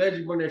 Damn, I'm glad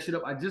you brought that shit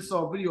up. I just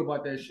saw a video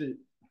about that shit.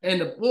 And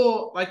the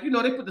boy, like, you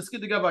know, they put the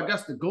skit together, I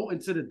guess, to go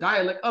into the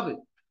dialect of it.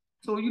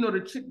 So, you know,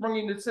 the chick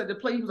bringing the set to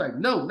play, he was like,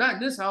 no, not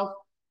in this house.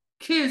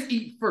 Kids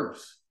eat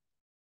first.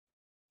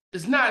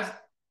 It's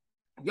not,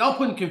 y'all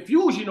putting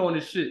confusion on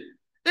this shit.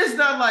 It's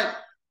not like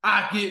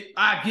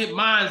I get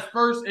mine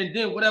first and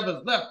then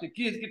whatever's left, the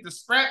kids get the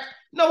scraps.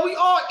 No, we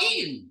all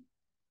eating.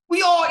 You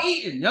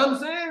know what I'm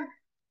saying?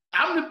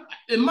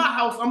 In my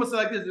house, I'm gonna say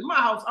like this. In my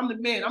house, I'm the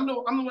man. I'm the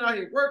one out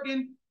here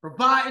working,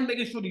 providing,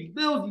 making sure these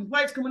bills, these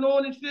lights coming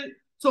on and shit.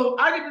 So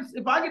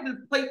if I get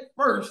the plate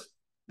first,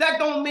 that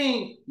don't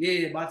mean,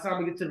 yeah, by the time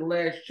we get to the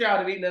last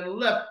child, if ain't nothing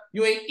left,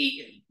 you ain't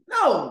eating.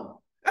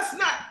 No, that's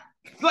not,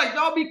 like,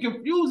 y'all be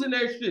confusing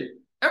that shit.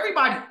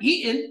 Everybody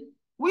eating.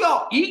 We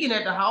all eating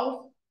at the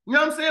house. You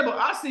know what I'm saying? But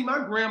I see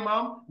my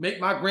grandma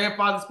make my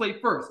grandfather's plate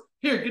first.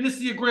 Here, get to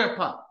see your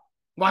grandpa.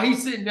 While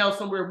he's sitting down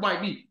somewhere,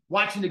 might be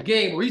watching the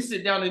game, or he's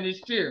sitting down in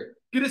his chair.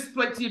 Get this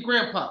plate to your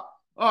grandpa.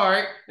 All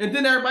right. And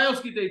then everybody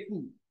else get their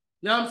food.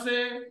 You know what I'm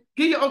saying?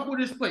 Give your uncle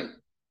this plate.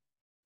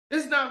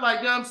 It's not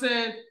like, you know what I'm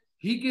saying,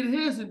 he get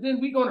his and then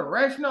we gonna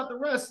ration out the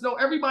rest. No,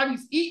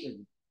 everybody's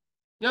eating.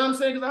 You know what I'm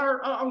saying? Because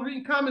I was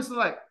reading comments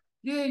like,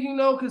 yeah, you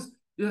know, because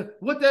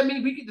what that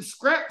means, we get the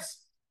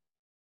scraps.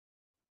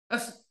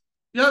 That's,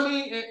 you know what I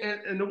mean?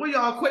 And the way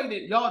y'all equating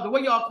it,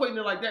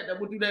 like that,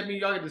 what do that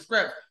mean y'all get the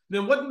scraps?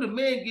 Then what do the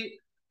man get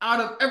out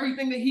of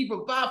everything that he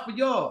provide for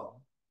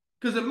y'all?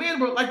 Because a man,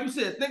 like you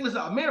said,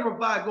 a man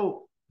provide,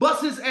 go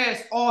bust his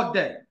ass all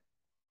day.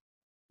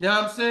 You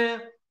know what I'm saying?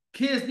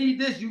 Kids need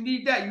this, you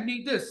need that, you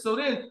need this. So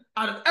then,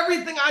 out of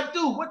everything I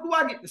do, what do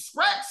I get? The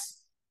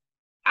scraps?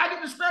 I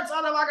get the scraps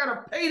out of, I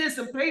gotta pay this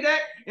and pay that,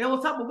 and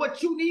on top of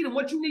what you need and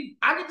what you need,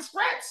 I get the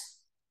scraps.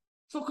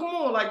 So come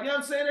on, like, you know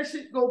what I'm saying? That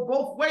shit go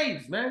both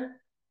ways, man.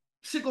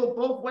 Shit go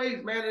both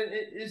ways, man. And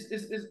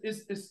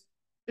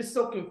it's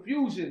so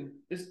confusion.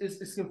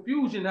 It's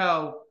confusion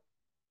how,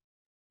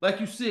 like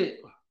you said,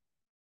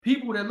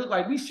 people that look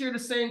like we share the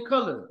same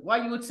color. Why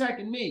you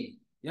attacking me?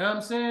 You know what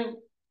I'm saying?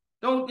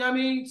 Don't, you know what I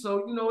mean?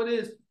 So, you know, it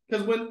is.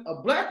 Because when a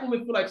black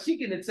woman feel like she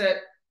can attack,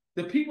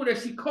 the people that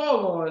she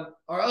call on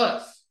are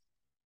us.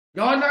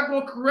 Y'all not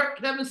going to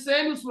correct Kevin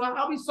Samuels for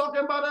how he's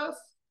talking about us?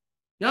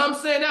 You know what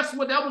I'm saying?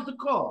 That was the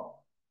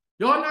call.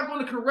 Y'all not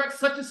going to correct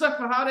such and such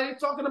for how they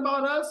talking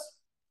about us?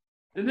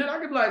 And then I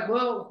could be like,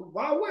 well,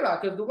 why would I?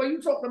 Because the way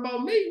you talking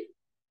about me,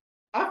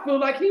 I feel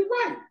like he's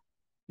right.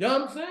 You know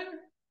what I'm saying?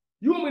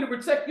 You want me to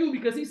protect you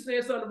because he's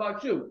saying something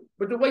about you.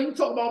 But the way you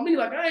talk about me,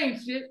 like I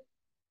ain't shit.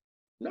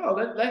 No,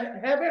 let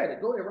have at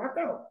it. Go ahead, rock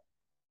out.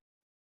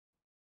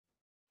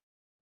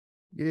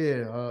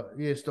 Yeah,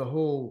 it's the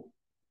whole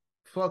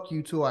fuck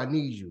you till I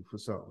need you for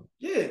something.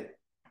 Yeah.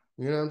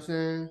 You know what I'm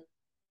saying?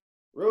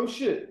 Real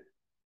shit.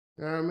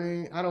 You know what I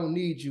mean? I don't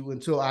need you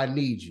until I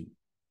need you.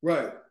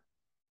 Right.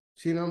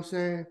 See what I'm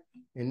saying?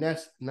 And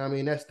that's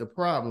the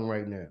problem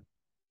right now.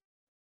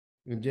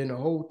 And then the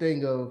whole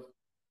thing of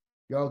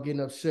y'all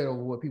getting upset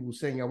over what people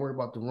saying, y'all worry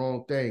about the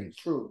wrong things.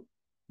 True.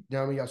 You know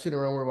what I mean? Y'all sitting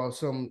around worry about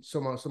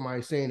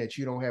somebody saying that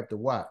you don't have to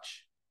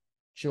watch.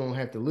 You don't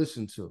have to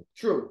listen to.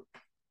 True.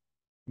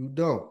 You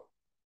don't.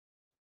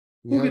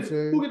 Who get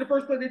the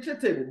first plate at your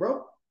table,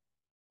 bro?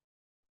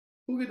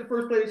 Who get the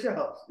first plate at your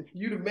house? If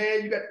you the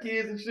man, you got the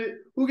kids and shit.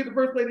 Who get the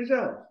first plate at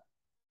your house?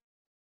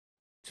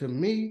 To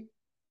me,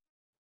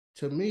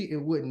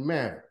 it wouldn't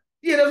matter.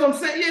 Yeah, that's what I'm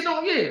saying.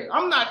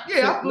 I'm not.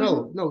 Yeah,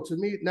 no. To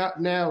me,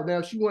 now,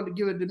 if she wanted to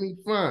give it to me,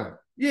 fine.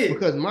 Yeah,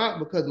 because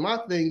my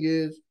thing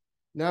is,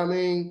 now I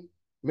mean,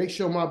 make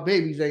sure my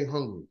babies ain't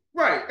hungry.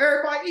 Right,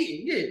 everybody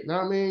eating. Yeah.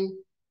 Now I mean,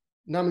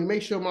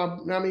 make sure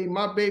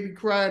my baby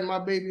crying, my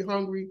baby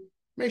hungry.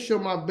 Make sure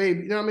my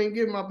baby,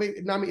 give my baby.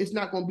 It's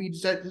not gonna be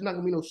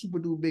no super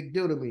duper big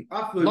deal to me.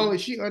 As long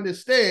as she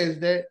understands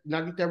that, and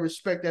I get that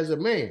respect as a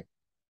man.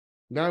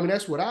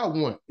 That's what I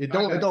want. It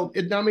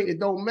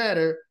don't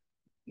matter.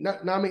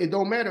 It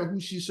don't matter who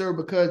she served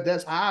because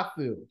that's how I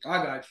feel.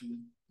 I got you.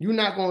 You're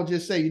not gonna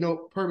just say,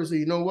 purposely,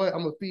 you know what?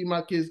 I'm gonna feed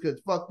my kids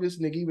because fuck this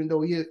nigga, even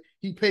though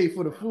he paid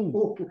for the food.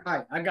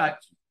 Right, I got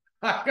you.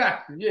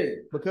 Yeah.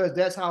 Because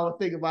that's how I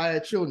think if I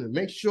had children.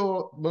 Make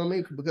sure,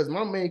 because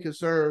my main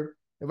concern,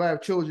 if I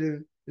have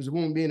children, is a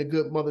woman being a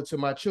good mother to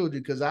my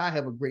children because I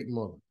have a great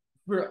mother.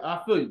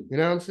 I feel you. You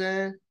know what I'm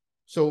saying?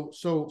 So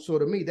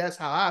to me, that's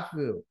how I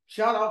feel.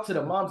 Shout out to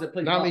the moms that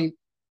play.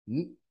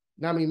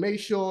 Make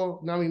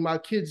sure, my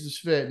kids is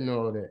fed and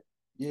all that.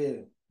 Yeah.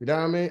 You know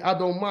what I mean? I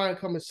don't mind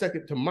coming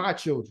second to my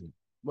children.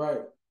 Right.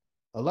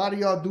 A lot of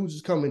y'all dudes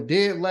is coming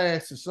dead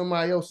last to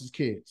somebody else's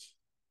kids.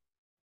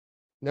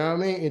 You know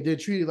what I mean? And they're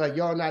treated like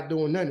y'all not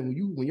doing nothing.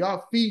 When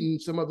y'all feeding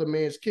some other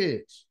man's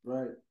kids.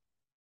 Right.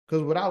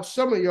 Because without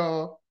some of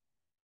y'all,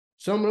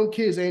 some of them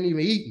kids ain't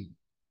even eating.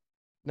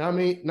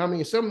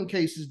 In some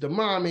cases, the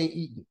mom ain't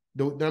eating.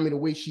 The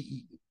way she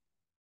eating.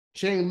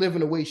 She ain't living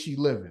the way she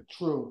living.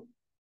 True.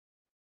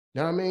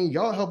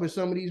 Y'all helping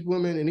some of these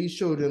women and these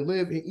children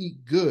live and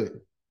eat good.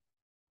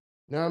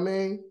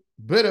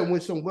 Better when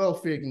some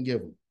welfare can give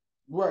them.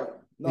 Right.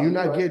 No, you're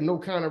not getting no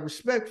kind of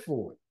respect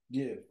for it.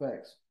 Yeah,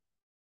 facts.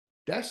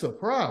 That's a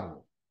problem.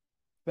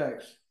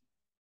 Facts.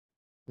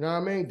 You know what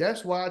I mean?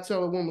 That's why I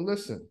tell a woman,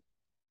 listen,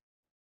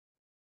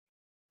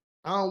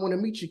 I don't want to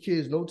meet your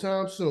kids no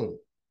time soon.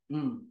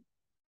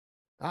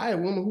 I had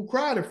a woman who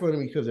cried in front of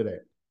me because of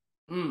that.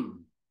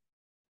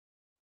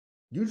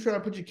 You try to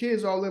put your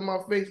kids all in my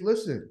face.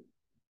 Listen,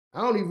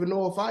 I don't even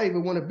know if I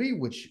even want to be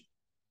with you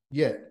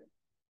yet.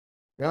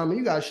 You know what I mean?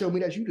 You got to show me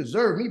that you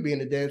deserve me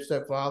being a damn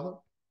stepfather.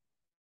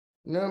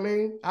 You know what I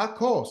mean? I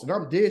cost, and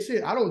I'm dead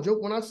serious. I don't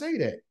joke when I say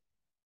that.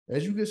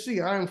 As you can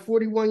see, I am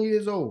 41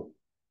 years old.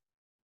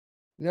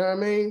 You know what I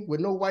mean? With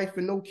no wife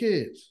and no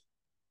kids.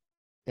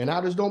 And I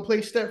just don't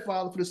play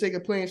stepfather for the sake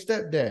of playing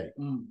stepdaddy.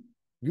 You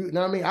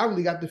know what I mean? I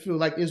really got to feel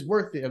like it's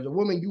worth it. As a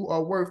woman, you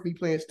are worth me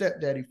playing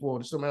stepdaddy for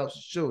to someone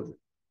else's children.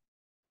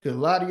 Because a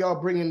lot of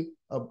y'all bringing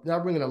a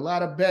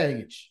lot of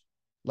baggage.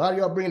 A lot of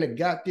y'all bringing a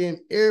goddamn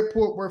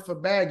airport worth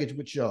of baggage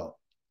with y'all.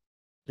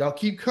 Y'all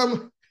keep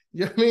coming,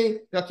 you know what I mean?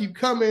 Y'all keep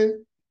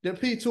coming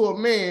to a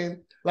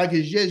man like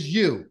it's just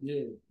you.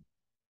 Yeah.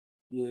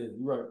 Yeah, you're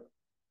right.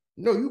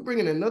 No, you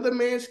bringing another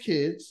man's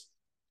kids.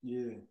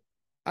 Yeah.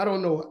 I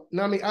don't know.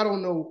 I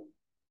don't know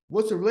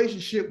what's the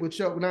relationship with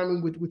y'all,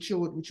 with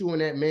you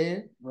and that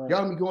man. Right.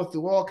 Y'all be going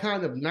through all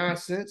kinds of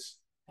nonsense.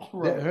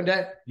 Right.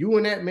 That you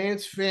and that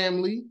man's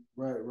family.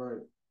 Right.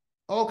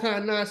 All kind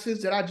of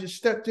nonsense that I just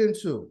stepped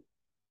into.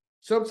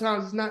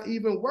 Sometimes it's not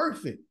even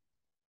worth it.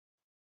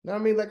 You know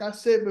what I mean? Like I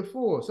said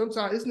before,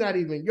 sometimes it's not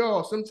even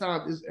y'all.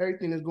 Sometimes it's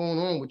everything that's going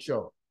on with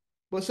y'all.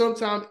 But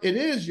sometimes it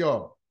is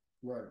y'all.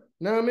 Right.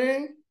 You know what I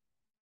mean?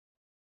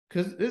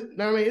 Because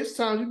it's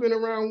times you've been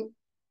around.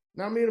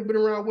 I've been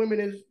around women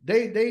is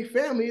they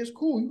family is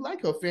cool. You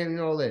like her family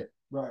and all that.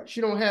 Right.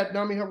 She don't have.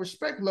 Her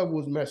respect level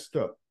is messed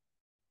up.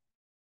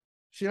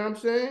 See what I'm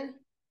saying?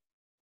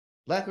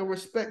 Lack of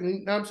respect.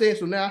 You know what I'm saying?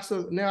 So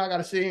now I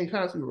gotta sit here and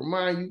constantly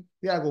remind you.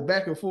 You gotta go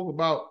back and forth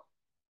about.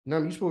 You're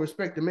supposed to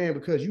respect the man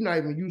because you're not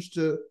even used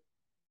to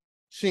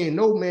seeing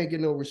no man get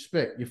no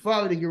respect. Your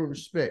father didn't give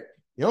respect.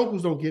 Your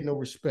uncles don't get no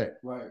respect.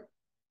 Right.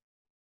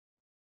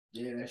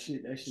 Yeah, that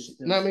shit.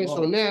 You know what I mean?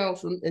 So now,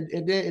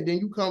 and then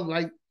you come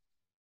like,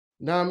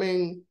 you know what I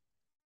mean?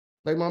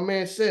 Like my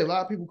man said, a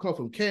lot of people come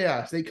from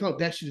chaos. They come,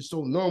 that shit is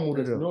so normal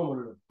to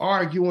them.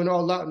 Arguing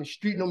all out in the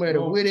street, no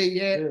matter where they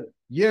at.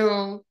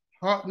 Young,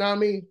 know what I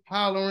mean?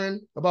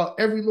 Hollering about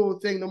every little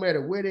thing, no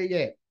matter where they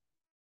at.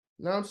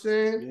 You know what I'm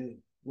saying? Yeah.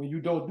 When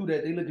you don't do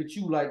that, they look at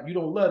you like you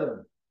don't love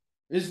them.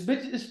 It's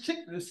bitch, it's chick,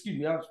 excuse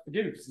me, I'm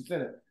forgetting for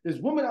saying that. There's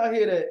women out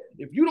here that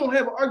if you don't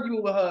have an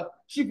argument with her,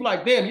 she be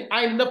like, damn,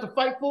 I ain't enough to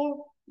fight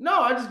for.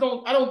 No, I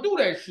don't do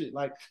that shit.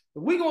 Like,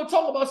 if we gonna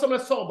talk about something,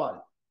 let's talk about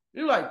it.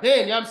 You're like, damn,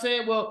 you know what I'm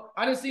saying? Well,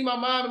 I didn't see my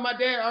mom and my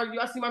dad argue.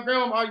 I see my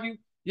grandma argue.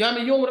 You know what I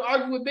mean? You don't want to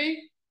argue with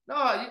me?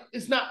 No,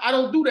 it's not, I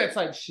don't do that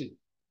type of shit.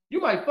 You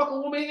might fuck a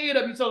woman head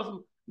up. You tell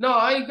us, no,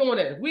 I ain't doing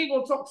that. If we ain't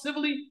gonna talk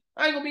civilly,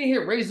 I ain't gonna be in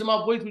here raising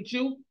my voice with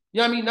you.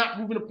 You know what I mean? Not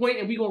proving the point,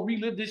 and we gonna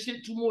relive this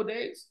shit 2 more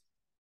days.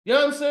 You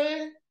know what I'm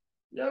saying?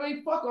 You know what I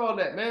mean? Fuck all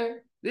that, man.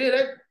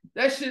 Yeah,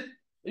 that shit.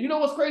 You know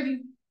what's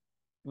crazy?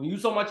 When you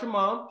talk about your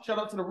mom, shout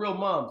out to the real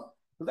moms.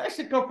 Because that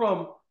shit come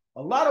from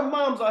a lot of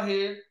moms out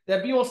here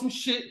that be on some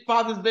shit,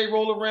 Father's Day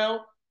roll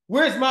around.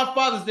 Where's my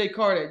Father's Day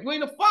card at? You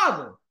ain't a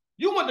father.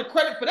 You want the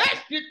credit for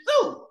that shit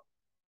too.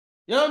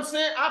 You know what I'm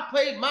saying? I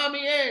played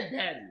mommy and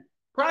daddy.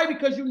 Probably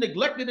because you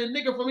neglected a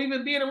nigga from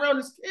even being around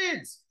his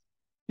kids.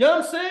 You know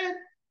what I'm saying?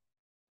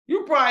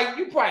 You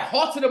probably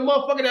haunted a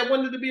motherfucker that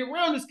wanted to be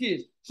around his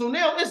kids. So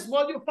now it's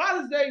your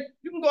Father's Day.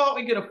 You can go out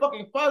and get a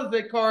fucking Father's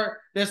Day card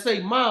that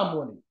say mom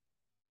on it.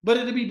 But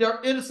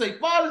it'll say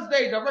Father's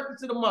Day directed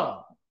to the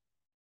mom.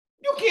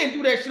 You can't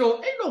do that shit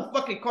on. Ain't no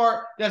fucking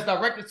card that's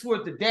directed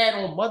towards the dad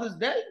on Mother's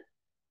Day.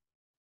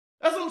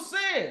 That's what I'm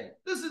saying.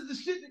 This is the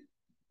shit.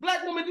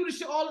 Black women do this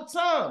shit all the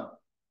time.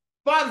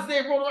 Father's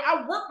Day rolling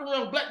around. I worked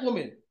around black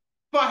women.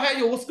 If I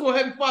had, what's going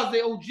on? Happy Father's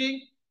Day,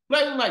 OG.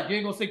 Black women like, you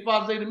ain't gonna say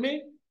Father's Day to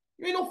me?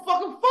 You ain't no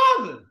fucking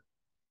father.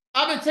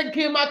 I've been taking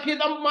care of my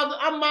kids. I'm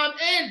mom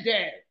and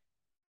dad.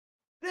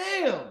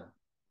 Damn.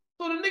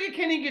 So the nigga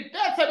can't even get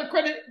that type of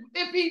credit.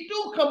 If he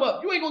do come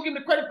up, you ain't gonna give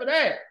him the credit for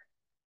that.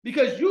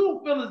 Because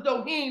you feel as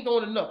though he ain't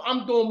doing enough.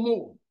 I'm doing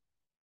more.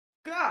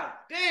 God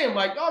damn,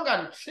 like y'all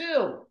gotta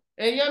chill.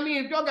 And you know what I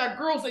mean? If y'all got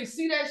girls, they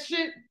see that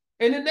shit,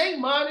 and then they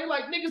mind, they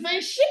like, niggas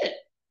ain't shit.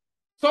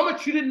 So I'm gonna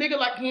treat a nigga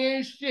like he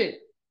ain't shit.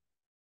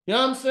 You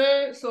know what I'm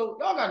saying? So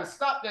y'all gotta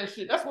stop that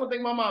shit. That's one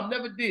thing my mom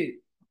never did.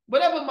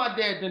 Whatever my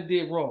dad done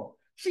did wrong,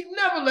 she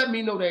never let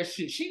me know that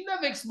shit. She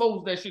never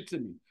exposed that shit to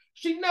me.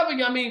 She never, you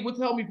know what I mean,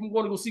 withheld me from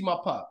going to go see my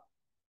pop.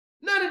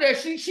 None of that.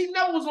 She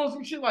never was on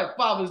some shit like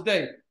Father's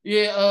Day.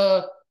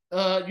 Yeah,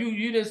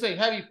 you didn't say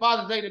Happy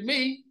Father's Day to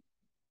me.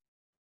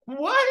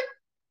 What?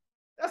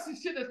 That's the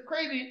shit that's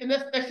crazy, and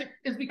that shit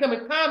is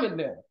becoming common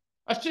now.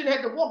 I shouldn't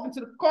have to walk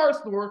into the car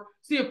store,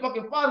 see a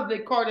fucking Father's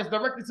Day card that's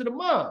directed to the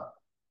mom.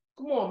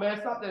 Come on, man,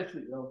 stop that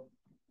shit, yo.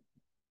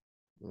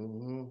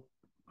 Mm-hmm.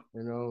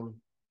 You know.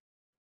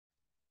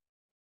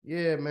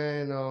 Yeah,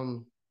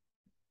 man.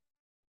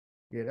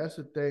 Yeah, that's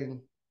the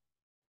thing.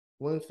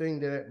 One thing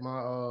that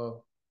my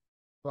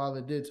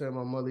father did tell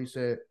my mother, he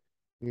said,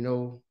 you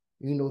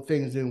know,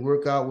 things didn't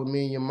work out with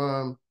me and your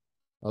mom.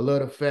 I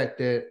love the fact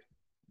that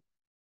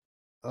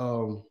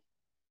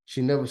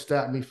she never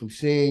stopped me from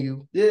seeing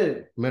you.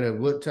 Yeah. No matter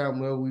what time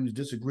we was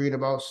disagreeing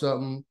about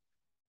something,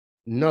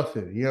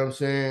 nothing. You know what I'm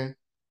saying?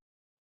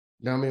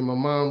 Now, I mean, my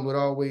mom would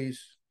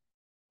always,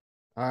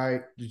 all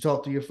right, you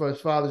talk to your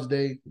first Father's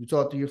Day, you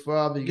talk to your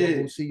father, you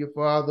gotta go see your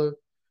father.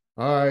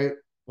 All right,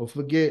 don't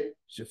forget,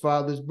 it's your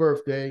father's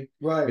birthday.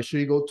 Right. Make sure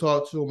you go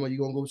talk to him or you're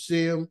gonna go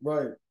see him.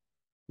 Right.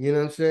 You know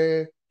what I'm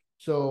saying?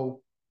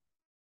 So,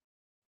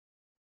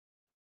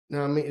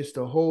 now I mean, it's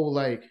the whole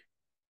like,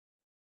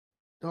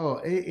 oh,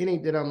 it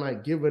ain't that I'm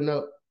like giving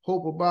up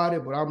hope about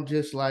it, but I'm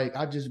just like,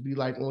 I just be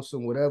like on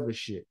some whatever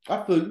shit.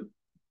 I feel you.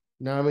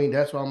 Know what I mean?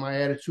 That's why my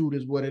attitude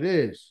is what it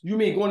is. You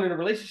mean going into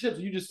relationships,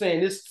 or you just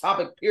saying this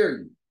topic,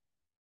 period?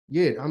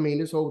 Yeah, I mean,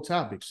 this whole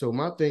topic. So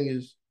my thing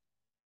is,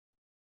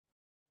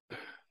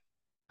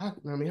 how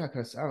can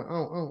I say? I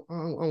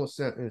don't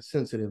sound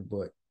sensitive,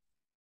 but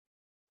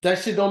that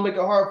shit don't make it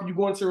hard for you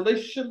going into a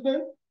relationship,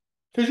 then?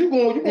 Because you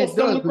going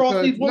stumble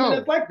across these women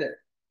that's like that.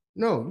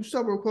 No, you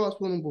stumble across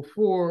women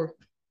before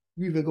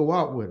you even go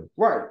out with them.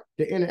 Right.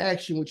 The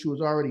interaction with you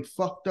is already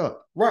fucked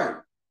up. Right.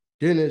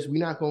 Then we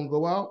not gonna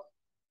go out.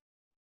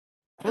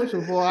 First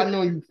of all, I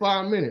know you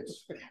 5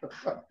 minutes.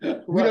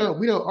 Right.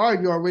 We don't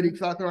argue already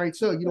because I can already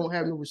tell you don't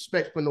have no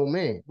respect for no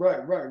man. Right.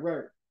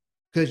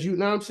 Because you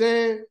know what I'm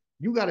saying?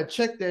 You gotta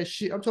check that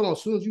shit. I'm talking about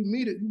as soon as you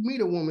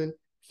meet a woman,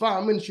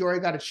 5 minutes, you already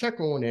gotta check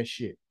on that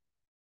shit.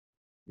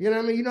 You know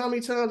what I mean? You know how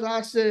many times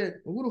I said,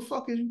 well, who the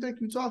fuck is you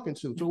think you talking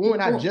to? To a woman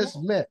I just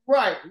met.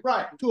 Right.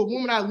 To a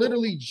woman I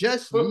literally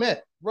just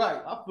met.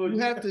 Right. You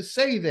have to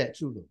say that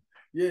to them.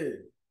 Yeah.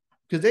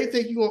 Because they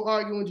think you're going to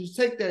argue and just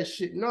take that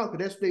shit. No, because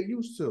that's what they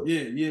used to.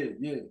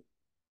 Yeah.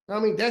 I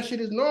mean, that shit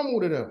is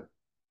normal to them.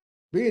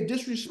 Being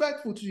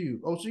disrespectful to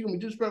you. Oh, so you're going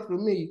to be disrespectful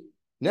to me.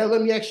 Now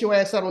let me ask your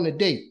ass out on a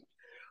date.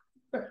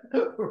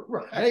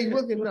 Right. Hey, you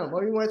looking dumb.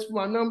 Oh, you want to ask for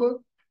my number?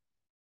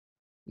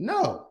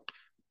 No.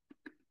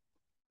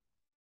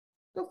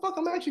 The fuck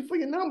I'm asking for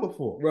your number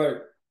for? Right.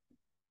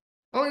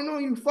 I only know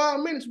you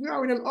 5 minutes. We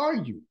already done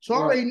argued. So I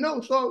already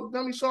know. So I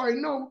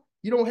already know.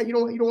 You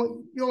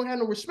don't have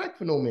no respect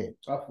for no man.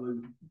 I feel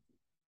you.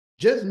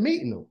 Just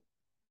meeting them.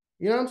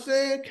 You know what I'm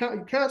saying?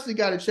 You constantly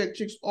got to check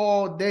chicks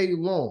all day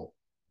long.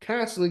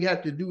 Constantly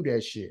have to do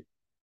that shit.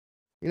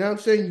 You know what I'm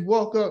saying? You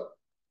walk up,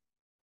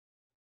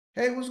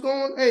 Hey, what's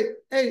going on?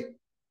 Hey,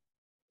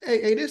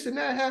 this and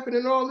that happened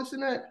and all this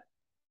and that.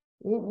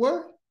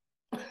 What?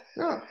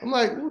 No, I'm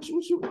like, what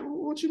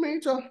you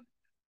mean talking?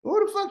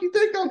 Who the fuck you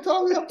think I'm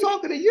talking? I'm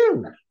talking to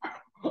you.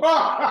 Who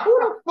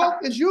the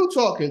fuck is you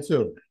talking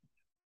to?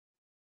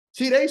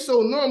 See, they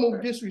so normal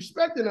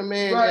disrespecting a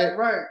man.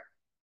 Right.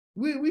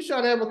 We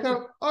trying to have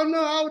a oh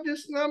no, I was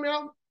just, I mean,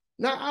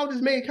 I was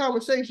just making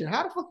conversation.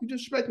 How the fuck you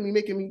disrespecting me,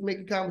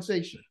 making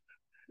conversation?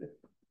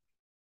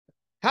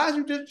 How's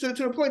you just to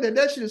the point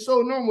that shit is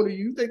so normal to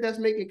you? You think that's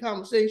making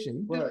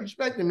conversation? You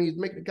disrespecting me is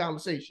making a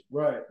conversation.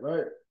 Right.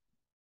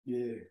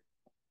 Yeah.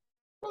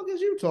 What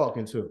is you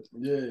talking to?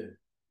 Yeah.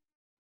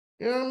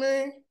 You know what I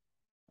mean?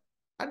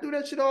 I do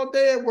that shit all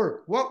day at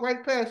work. Walk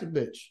right past a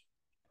bitch.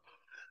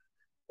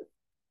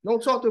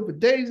 Don't talk to her for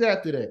days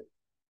after that.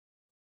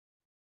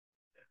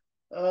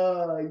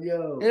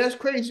 Yo. And that's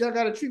crazy. I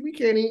gotta treat. We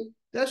can't eat.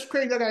 That's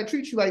crazy. I gotta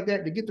treat you like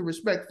that to get the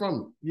respect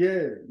from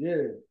you.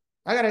 Yeah.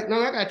 I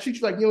gotta treat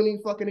you like you don't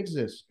even fucking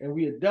exist. And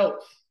we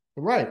adults.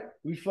 Right.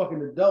 We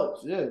fucking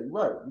adults. Yeah,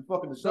 right. We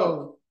fucking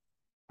adults.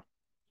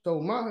 So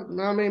my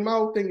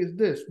whole thing is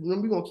this.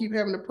 We're gonna keep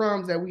having the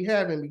problems that we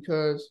having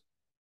because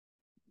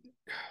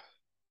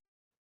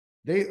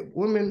black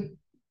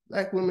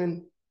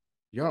women,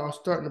 y'all are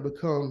starting to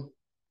become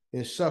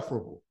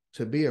insufferable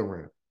to be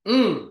around.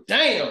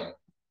 Damn.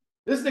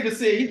 This nigga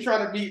said he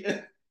trying to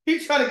get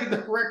the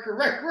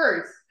correct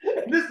words.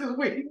 This is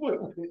what he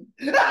went with.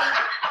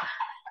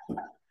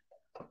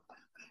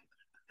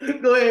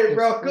 Go ahead,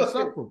 bro. Go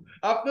ahead.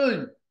 I feel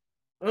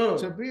you.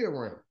 To be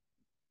around.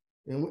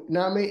 And you know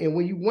what I mean? And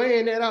when you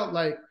weighing that out,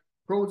 like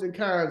pros and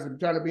cons of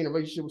trying to be in a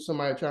relationship with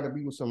somebody, trying to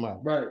be with somebody.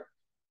 Right.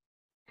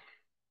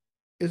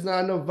 It's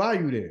not enough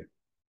value there.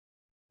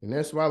 And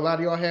that's why a lot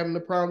of y'all having the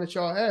problem that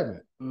y'all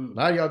having. A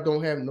lot of y'all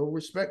don't have no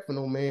respect for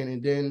no man.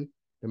 And then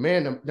the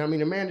man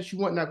that you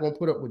want not gonna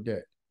put up with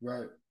that.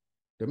 Right.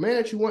 The man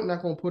that you want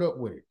not gonna put up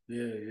with it.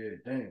 Yeah,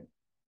 damn.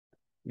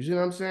 You see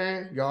what I'm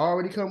saying? Y'all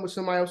already come with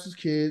somebody else's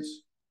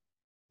kids.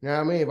 You know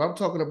what I mean? If I'm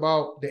talking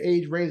about the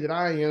age range that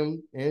I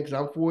am, and because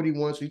I'm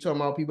 41, so you're talking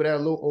about people that are a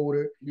little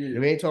older. Yeah.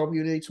 They ain't talking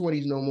people in their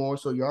 20s no more,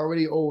 so you're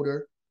already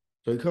older.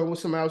 So you come with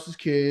somebody else's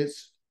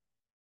kids.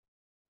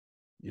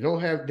 You don't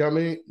have,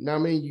 you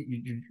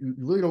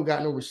really don't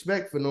got no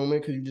respect for no man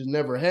because you just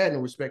never had no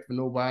respect for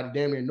nobody,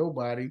 damn near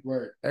nobody.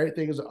 Right.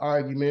 Everything is an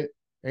argument.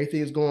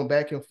 Everything is going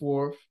back and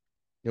forth.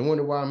 You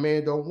wonder why a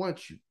man don't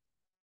want you.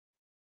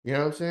 You know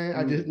what I'm saying?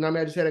 I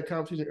just had a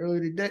conversation earlier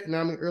today,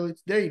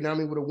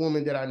 with a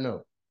woman that I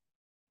know.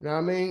 You know what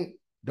I mean?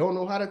 Don't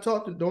know how to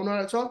talk to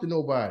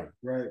nobody.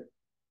 Right.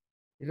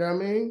 You know what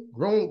I mean?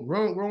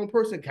 Grown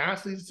person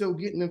constantly still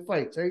getting in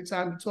fights every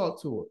time you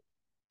talk to her.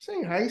 This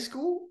ain't high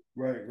school.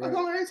 Right.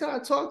 Every time I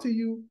talk to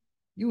you,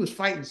 you was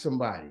fighting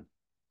somebody.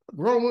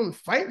 Grown women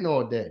fighting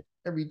all day,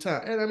 every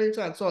time. And every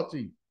time I talk to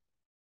you.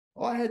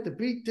 Oh, I had to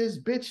beat this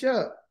bitch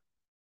up.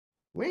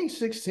 We ain't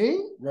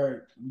 16. Right.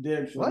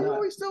 Damn sure. Why are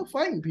we still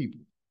fighting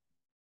people?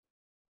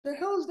 The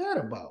hell is that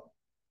about?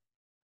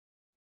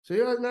 So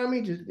you know what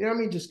I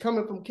mean? Just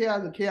coming from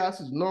chaos, and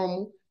chaos is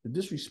normal. The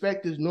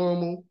disrespect is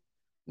normal.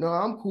 No,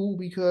 I'm cool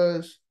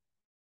because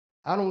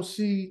I don't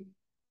see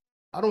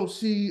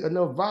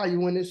enough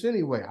value in this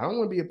anyway. I don't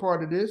want to be a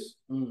part of this.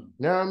 You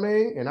know what I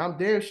mean? And I'm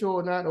damn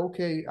sure not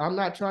okay. I'm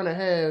not trying to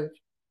have,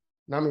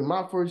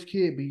 my first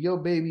kid be your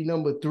baby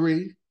number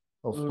 3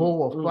 or 4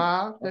 or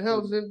 5. The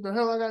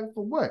hell I got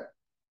for what?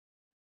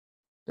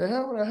 The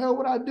hell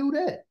would I do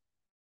that?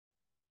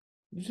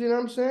 You see what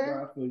I'm saying?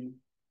 Right, I feel you.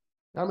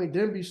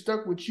 Then be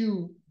stuck with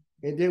you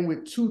and then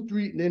with two,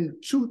 three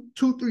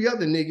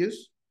other niggas.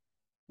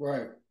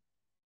 Right.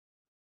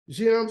 You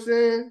see what I'm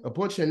saying? A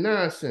bunch of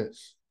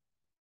nonsense.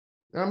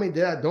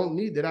 That I don't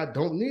need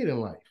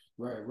in life.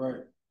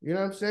 Right. You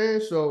know what I'm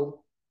saying?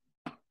 So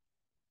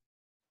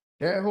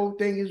that whole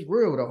thing is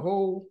real. The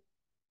whole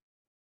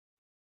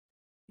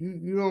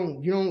you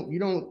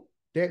don't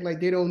act like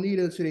they don't need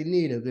us till they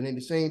need us. And then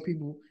the same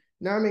people.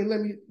 Let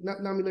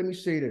me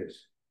say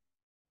this.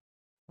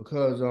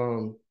 Because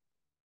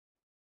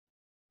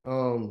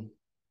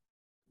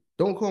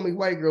Don't Call Me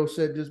White Girl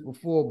said this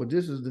before, but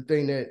this is the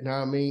thing that,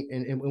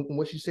 and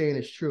what she's saying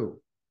is true.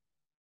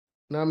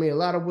 A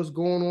lot of what's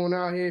going on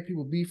out here,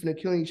 people beefing and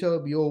killing each other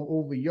be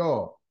over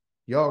y'all.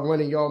 Y'all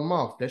running y'all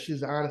mouth. That's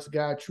just the honest to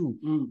God truth.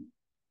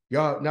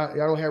 Y'all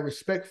don't have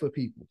respect for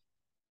people.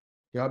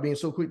 Y'all being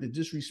so quick to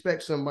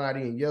disrespect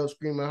somebody and yell,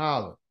 scream, and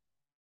holler.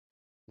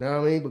 Know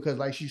what I mean? Because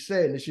like she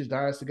said, this is the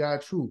honest to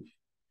God truth.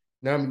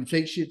 You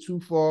take shit too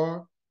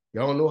far.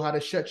 Y'all don't know how to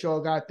shut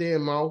y'all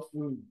goddamn mouth.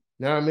 Know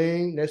what I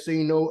mean? Next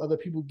thing you know, other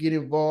people get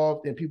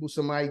involved and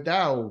somebody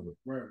die over.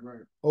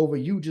 Right. Over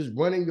you just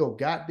running your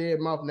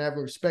goddamn mouth and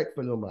having respect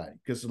for nobody.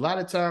 Because a lot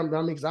of times,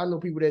 because I know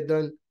people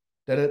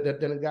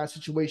that got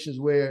situations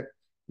where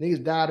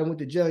niggas died and went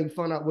to jail and you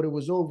found out what it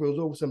was over. It was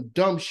over some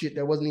dumb shit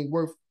that wasn't even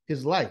worth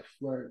his life.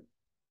 Right.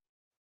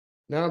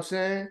 Know what I'm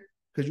saying?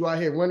 Because you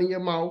out here running your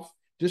mouth,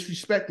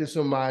 disrespecting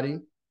somebody.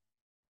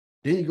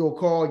 Then you go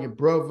call your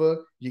brother,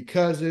 your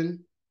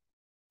cousin.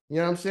 You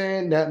know what I'm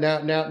saying?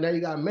 Now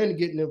you got men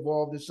getting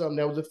involved in something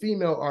that was a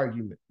female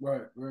argument.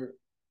 Right.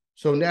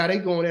 So now they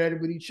going at it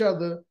with each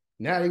other.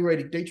 Now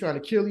they trying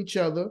to kill each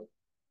other.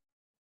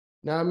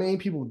 Now I mean,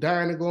 people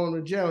dying and going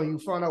to jail, and you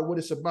find out what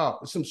it's about.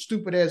 It's some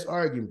stupid ass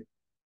argument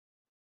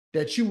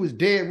that you was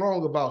dead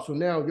wrong about. So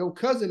now your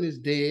cousin is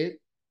dead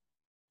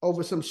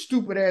over some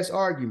stupid ass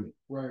argument.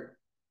 Right.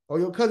 Or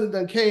your cousin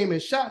done came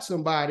and shot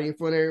somebody in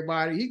front of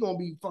everybody. He gonna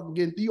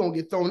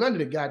get thrown under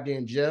the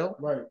goddamn jail.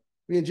 Right.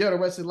 Be in jail the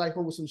rest of his life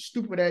over some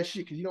stupid ass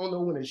shit because you don't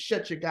know when to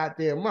shut your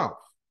goddamn mouth.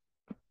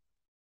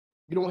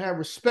 You don't have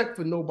respect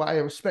for nobody,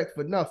 respect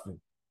for nothing.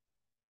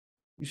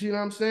 You see what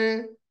I'm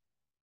saying?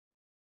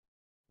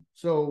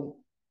 So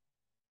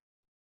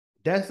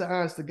that's the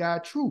honest to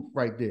God truth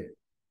right there.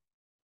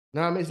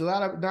 Now I mean, it's a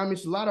lot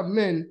of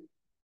men,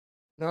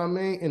 know what I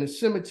mean, in the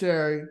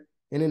cemetery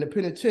and in the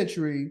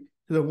penitentiary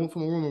to went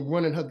from a woman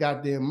running her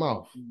goddamn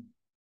mouth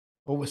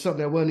over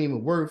something that wasn't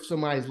even worth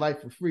somebody's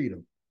life for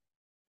freedom.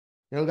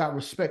 You don't got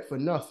respect for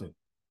nothing.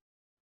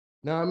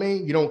 Know what I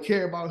mean? You don't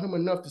care about him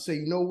enough to say,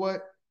 you know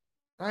what?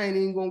 I ain't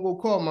even gonna go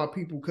call my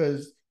people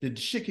because the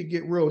shit could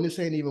get real and this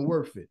ain't even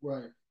worth it.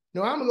 Right.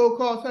 No, I'm gonna go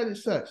call such and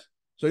such.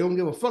 So you don't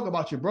give a fuck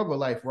about your brother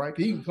life, right?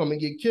 Because he can come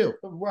and get killed.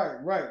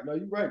 Right. No,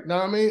 you're right. Know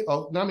what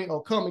I mean?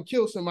 Or come and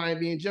kill somebody and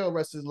be in jail the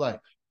rest of his life.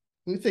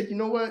 And you think, you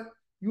know what?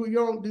 Do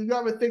you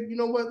ever think, you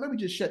know what? Let me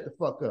just shut the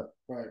fuck up.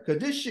 Right.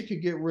 Because this shit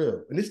could get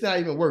real and it's not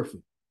even worth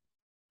it.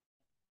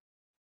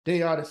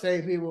 They are the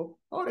same people.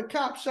 Oh, the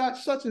cop shot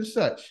such and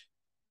such.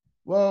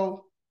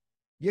 Well,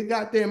 your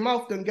goddamn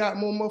mouth done got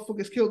more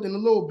motherfuckers killed in a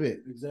little bit.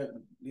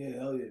 Exactly. Yeah,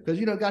 hell yeah. Because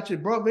you done got your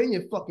brother and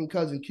your fucking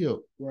cousin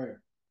killed. Right.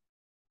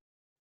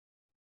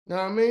 Know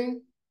what I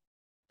mean?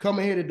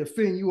 Coming here to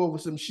defend you over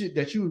some shit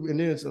that you, and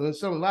then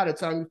a lot of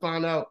time you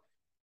find out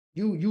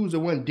you was the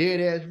one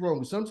dead ass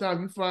wrong. Sometimes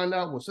you find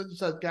out, well, such and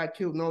such got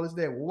killed and all this,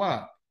 that. Well,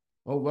 why?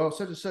 Oh, well,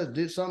 such and such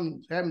did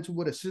something, happened to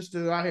with a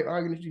sister. I had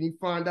arguing with you, and you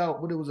find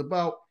out what it was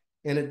about,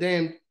 and the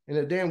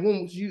damn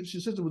woman, your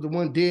sister was the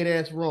one dead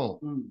ass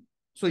wrong.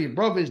 So your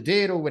brother is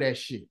dead over that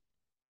shit.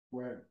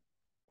 Right.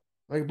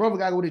 Like your brother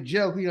got to go to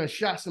jail because he done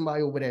shot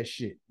somebody over that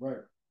shit. Right.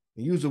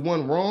 And you was the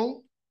one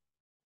wrong?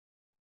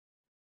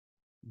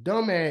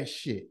 Dumbass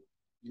shit.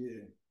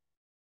 Yeah.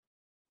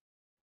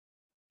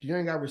 You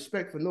ain't got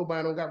respect for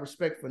nobody, don't got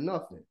respect for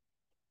nothing.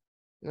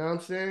 You know what I'm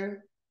saying?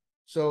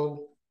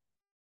 So,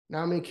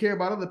 now I mean, care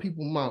about other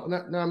people's mouth.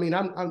 Now I mean,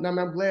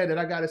 I'm glad that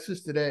I got a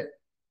sister that,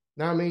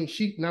 now I mean,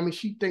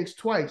 she thinks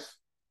twice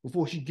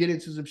before she get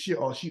into some shit,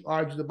 or she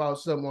argues about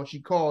something, or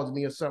she calls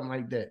me or something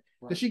like that.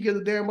 Because she gives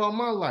a damn about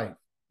my life.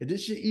 Is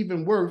this shit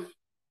even worth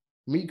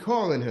me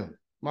calling him,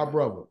 my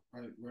brother?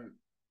 Right.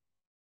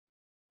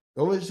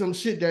 Or is some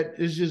shit that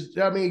is just,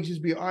 I mean,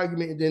 just be an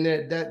argument and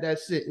then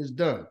that's it, it's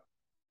done.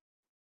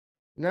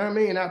 You know what I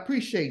mean? And I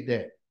appreciate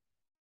that.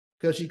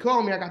 Because she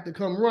called me, I got to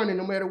come running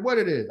no matter what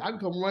it is. I can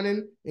come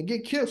running and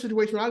get killed,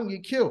 situation where I can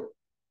get killed.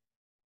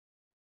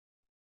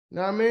 You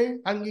know what I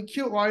mean? I can get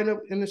killed or I end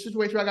up in a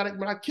situation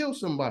where I kill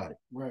somebody.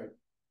 Right.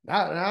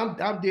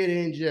 I'm dead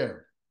in jail.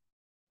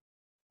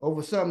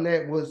 Over something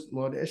that was,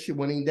 well, that shit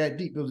wasn't even that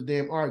deep. It was a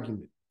damn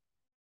argument.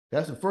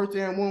 That's the first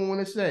thing I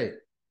want to say.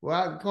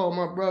 Well, I can call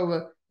my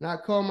brother, and I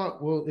call my,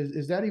 well,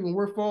 is that even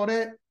worth all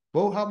that?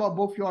 How about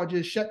both y'all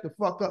just shut the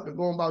fuck up and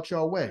go about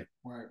y'all way?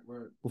 Right.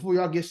 Before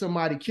y'all get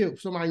somebody killed,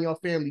 somebody in your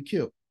family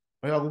killed.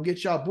 Or y'all go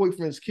get y'all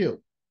boyfriends killed.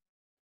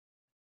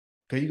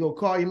 Because you go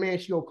call your man,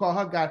 she go call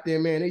her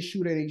goddamn man, they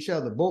shoot at each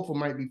other. Both of them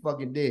might be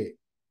fucking dead.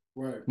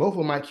 Right. Both of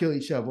them might kill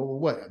each other over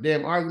what? A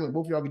damn argument,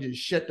 both of y'all can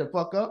just shut the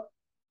fuck up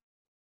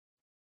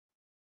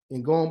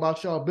and go on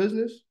about y'all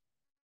business.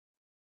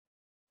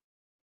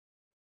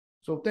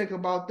 So think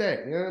about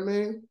that, you know what I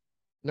mean?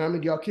 Now I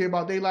mean, y'all care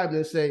about their life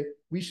and say,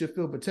 we should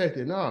feel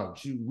protected. No,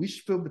 we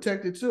should feel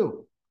protected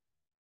too.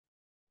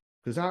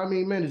 Because how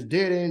many men is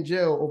dead in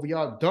jail over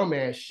y'all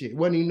dumbass shit? It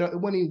wasn't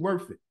even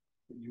worth it.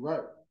 You're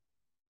right.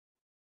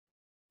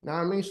 Know what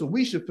I mean? So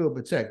we should feel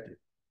protected.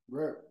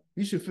 Right.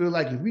 We should feel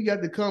like if we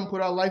got to come put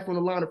our life on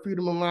the line, of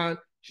freedom on the line,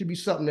 should be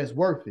something that's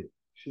worth it.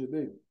 Should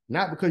be.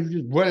 Not because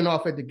you're just running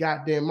off at the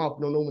goddamn mouth,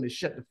 don't know when to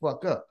shut the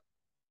fuck up.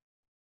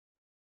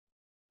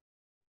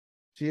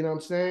 See what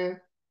I'm saying?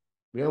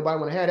 We nobody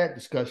want to have that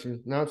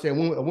discussion. You know what I'm saying?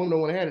 A woman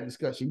don't want to have that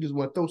discussion. You just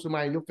want to throw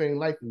somebody in your family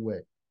life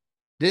away.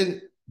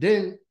 Then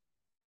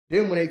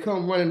when they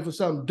come running for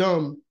something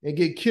dumb and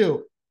get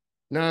killed,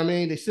 you know what I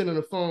mean? They sit on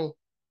the phone.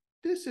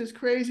 This is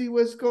crazy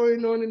what's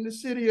going on in the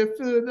city of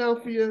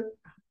Philadelphia.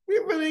 We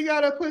really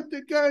gotta put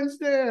the guns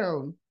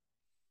down.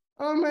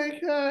 Oh my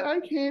God, I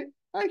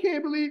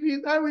can't believe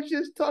I was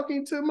just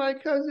talking to my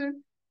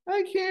cousin.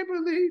 I can't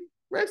believe,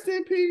 rest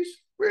in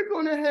peace. We're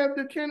gonna have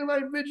the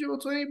candlelight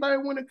vigil so anybody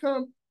wanna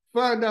come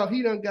find out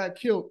he done got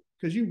killed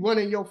because you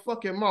running your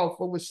fucking mouth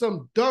over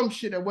some dumb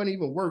shit that wasn't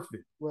even worth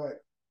it. Right.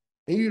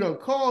 And you done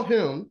call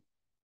him.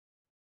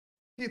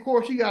 Of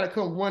course, you gotta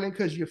come running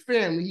because your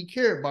family, he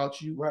cared about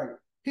you. Right.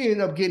 He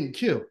ended up getting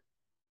killed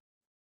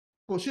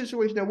for a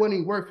situation that wasn't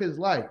even worth his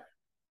life.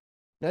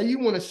 Now you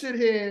want to sit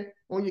here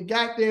on your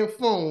goddamn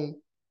phone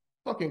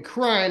fucking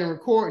crying and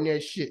recording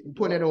that shit and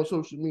putting that on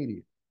social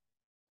media.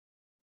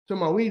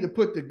 Tomorrow we need to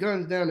put the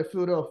guns down in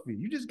Philadelphia.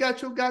 You just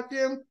got your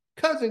goddamn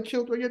cousin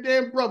killed or your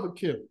damn brother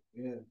killed.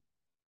 Yeah.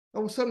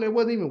 That was something that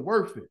wasn't even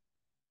worth it.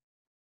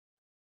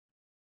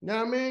 You know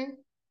what I mean?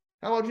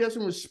 How about you have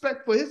some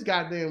respect for his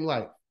goddamn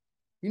life?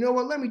 You know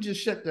what? Let me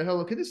just shut the hell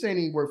up, because this ain't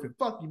even worth it.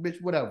 Fuck you,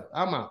 bitch, whatever.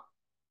 I'm out.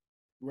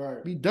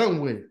 Right. Be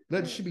done with it.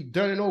 Let it should be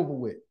done and over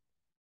with.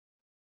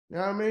 You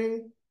know what I mean? You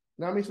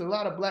know what I mean? So a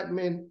lot of black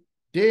men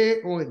dead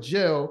or in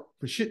jail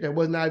for shit that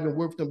was not even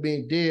worth them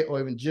being dead or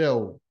even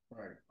jailed.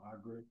 Right. I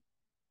agree.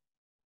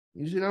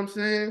 You see what I'm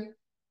saying?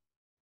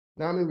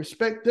 Now I mean,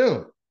 respect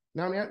them.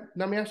 Now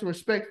I mean, have some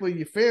respect for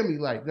your family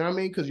life. You know what I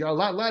mean? Because y'all,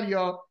 a lot of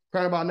y'all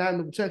crying about not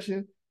having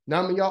protection.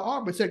 Now I mean, y'all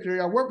are protected.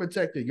 Y'all were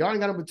protected. Y'all ain't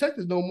got to protect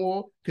us no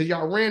more because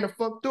y'all ran the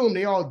fuck through them.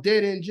 They all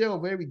dead in jail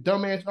for every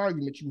dumbass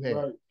argument you had.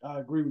 Right. I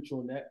agree with you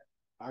on that.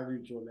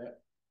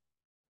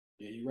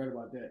 Yeah, you're right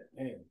about that.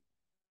 Man.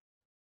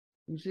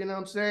 You see what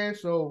I'm saying?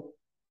 So,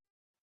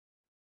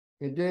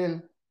 and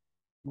then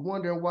you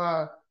wondering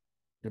why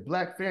the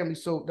black family.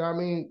 So, I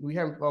mean, we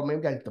got to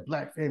get the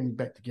black family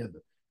back together.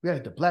 We got to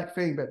get the black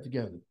family back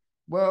together.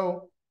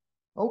 Well,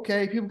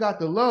 okay, people got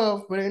the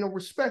love, but ain't no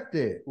respect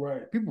there.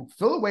 Right. People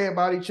feel a way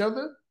about each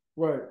other.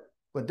 Right.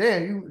 But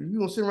damn, you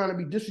gonna sit around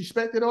and be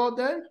disrespected all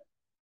day?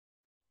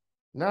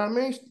 Know what I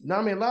mean?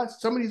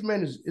 Some of these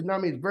men is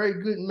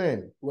very good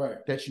men.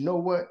 Right. That you know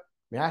what?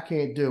 Man, I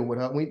can't deal with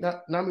her.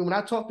 When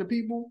I talk to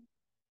people,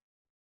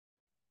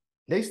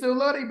 they still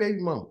love their baby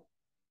mama.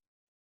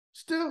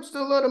 Still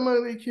love the mother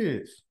of their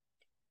kids.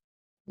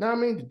 Know what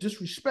I mean? The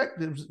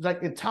disrespect is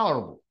like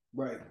intolerable.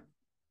 Right.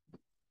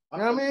 You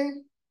know what I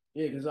mean?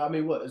 Yeah, because I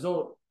mean, what?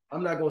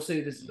 I'm not gonna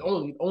say this is the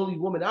only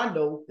woman I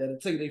know that'll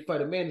tell you they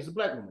fight a man is a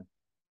black woman.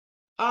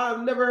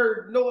 I've never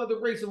heard no other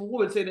race of a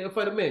woman say they'll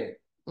fight a man.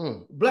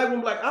 Black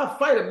woman like, I'll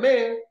fight a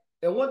man.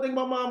 And one thing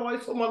my mom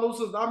always told my little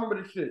sister, I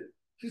remember this shit.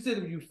 She said,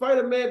 if you fight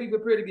a man, be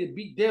prepared to get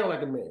beat down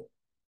like a man.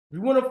 If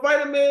you want to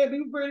fight a man,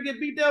 be prepared to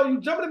get beat down. You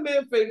jump in a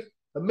man's face,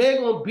 a man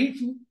gonna beat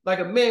you like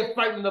a man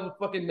fighting another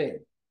fucking man.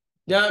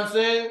 You know what I'm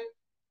saying?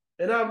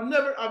 And I've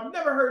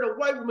never heard a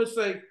white woman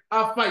say,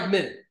 I'll fight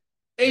men.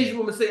 Asian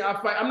women say,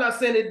 I'll fight. I'm not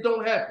saying it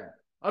don't happen.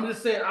 I'm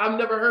just saying I've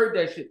never heard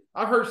that shit.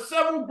 I've heard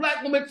several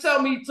black women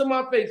tell me to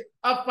my face,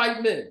 I'll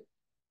fight men.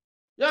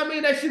 You know what I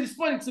mean? That shit is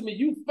funny to me.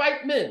 You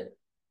fight men.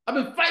 I've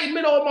been fighting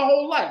men all my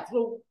whole life.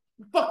 So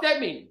fuck that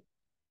mean.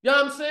 You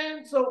know what I'm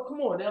saying? So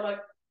come on, they're like,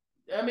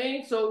 I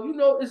mean, so you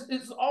know,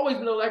 it's always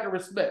been a lack of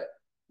respect.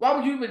 Why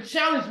would you even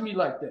challenge me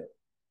like that?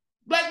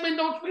 Black men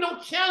we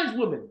don't challenge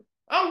women.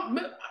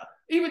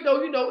 Even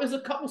though, you know, there's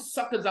a couple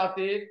suckers out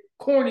there,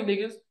 corny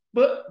niggas,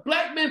 but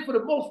black men for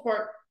the most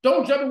part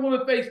don't jump in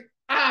women's face.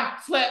 I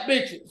slap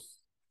bitches.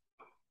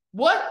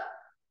 What?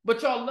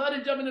 But y'all love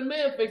to jump in the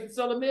man's face and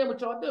tell a man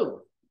what y'all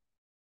do.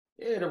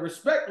 Yeah, the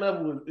respect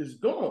level is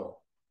gone.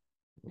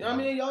 You know what I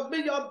mean?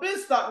 Y'all been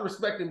stopped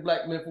respecting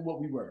black men for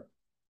what we were.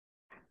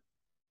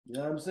 You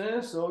know what I'm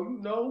saying? So, you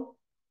know,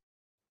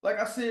 like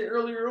I said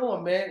earlier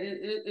on, man,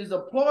 it is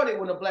applauded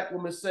when a black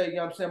woman say, you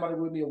know what I'm saying, somebody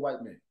with me a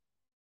white man.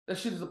 That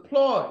shit is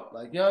applauded.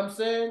 Like, you know what I'm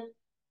saying?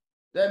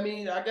 That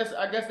means, I guess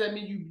that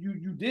means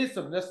you did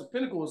something. That's the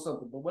pinnacle or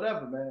something, but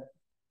whatever, man.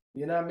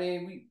 You know what I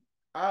mean?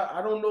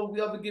 I don't know if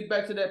we ever get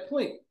back to that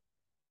point.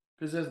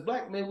 Because as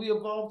black men, we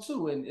evolve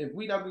too. And if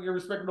we not going to get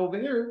respected over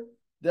here,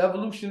 the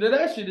evolution of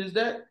that shit is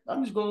that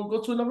I'm just going to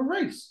go to another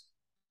race.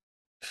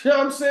 You know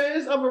what I'm saying?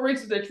 There's other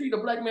races that treat a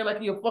black man like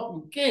he a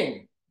fucking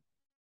king.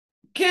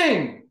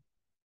 King.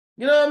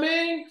 You know what I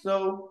mean?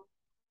 So,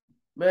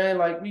 man,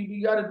 like,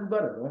 we got to do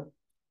better, man.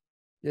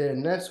 Yeah,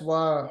 and that's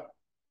why,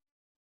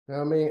 you know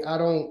what I mean,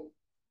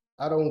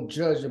 I don't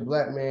judge a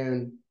black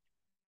man,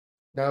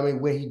 you know what I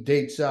mean, when he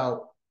dates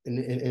out and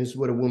it's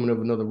with a woman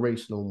of another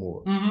race no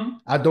more.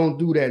 I don't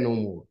do that no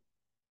more.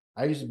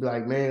 I used to be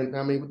like, man,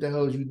 I mean, what the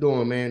hell is you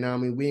doing, man? I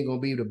mean, we ain't gonna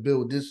be able to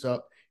build this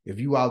up if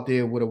you out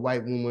there with a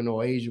white woman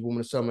or Asian woman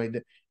or something like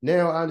that.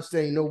 Now I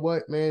understand, you know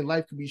what, man,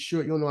 life could be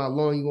short. You don't know how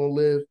long you're gonna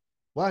live.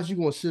 Why is you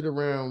gonna sit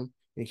around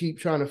and keep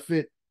trying to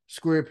fit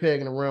square peg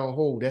in a round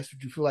hole? That's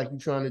what you feel like you're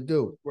trying to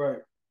do. Right.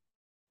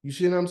 You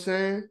see what I'm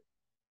saying?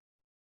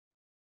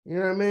 You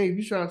know what I mean? If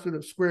you're trying to fit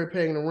a square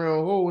peg in a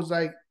round hole, it's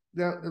like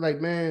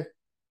man,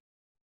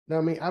 you know what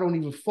I mean? I don't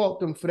even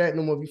fault them for that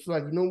no more. If you feel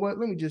like, you know what,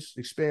 let me just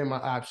expand my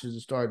options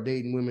and start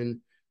dating women, you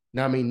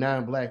know what I mean,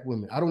 non-black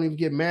women. I don't even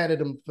get mad at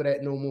them for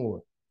that no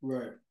more.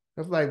 Right.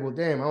 That's like, well,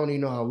 damn, I don't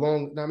even know how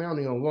long, I mean, I don't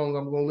even know how long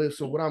I'm going to live.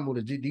 So what I'm going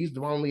to do, these are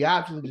the only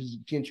options,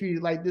 just getting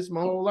treated like this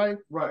my whole life?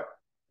 Right.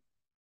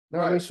 Know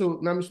what I mean? So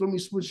let me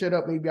switch that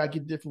up. Maybe I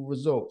get different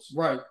results.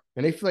 Right.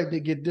 And they feel like they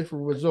get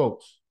different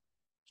results.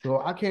 So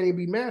I can't even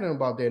be mad at them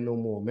about that no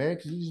more, man.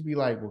 Because you just be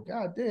like, well,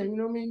 goddamn, you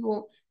know what I mean? You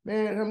going,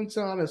 man, how many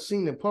times I've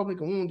seen in public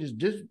a woman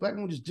black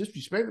woman just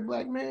disrespect a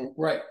black man?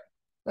 Right.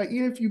 Like,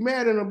 even if you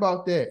mad at them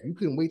about that, you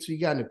couldn't wait till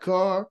you got in the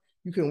car.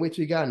 You couldn't wait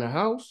till you got in the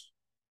house.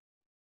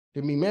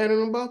 To be mad at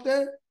them about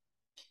that?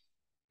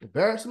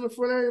 Embarrass him in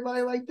front of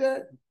everybody like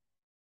that?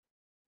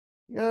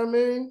 You know what I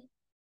mean?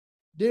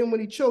 Then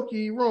when he choke you,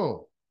 he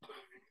wrong.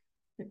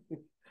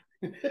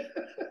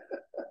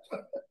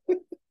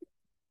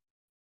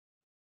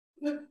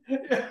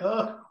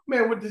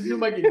 Man, what this you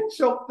might get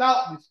choked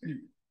out in the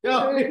street.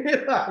 Yo,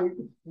 like,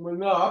 well,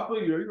 no, I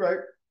feel you. You're right.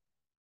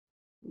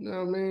 You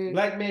know what I mean?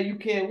 Black man, you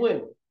can't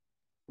win.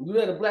 You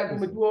let a black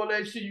woman do all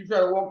that shit, you try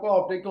to walk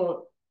off, they going,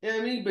 you know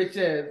what I mean, bitch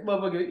ass,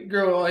 motherfucker,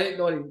 girl all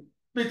hitting on you,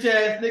 bitch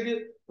ass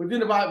nigga. But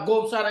then if I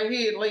go upside her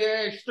head, lay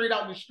her ass straight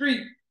out the street,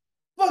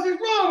 fuck is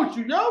wrong with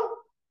you, yo?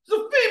 It's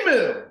a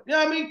female. You know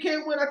what I mean?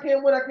 Can't win, I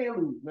can't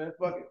lose, man.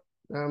 Fuck it.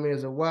 You know what I mean,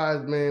 as a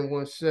wise man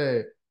once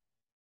said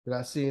that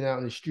I seen out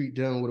in the street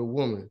dealing with a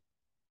woman,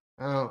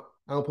 I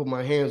don't put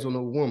my hands on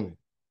a woman,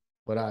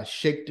 but I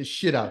shake the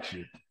shit out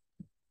you.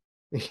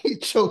 He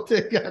choked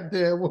that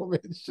goddamn woman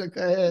and shook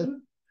her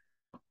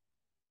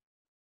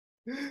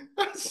ass.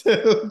 I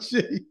said, oh,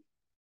 gee.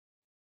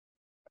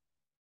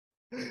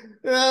 You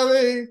know what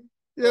I mean?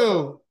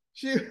 Yo,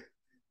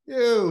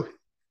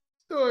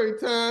 story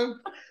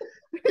time.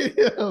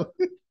 Yo.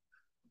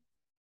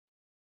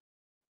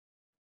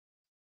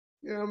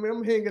 You know what I mean?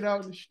 I'm hanging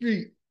out in the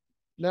street.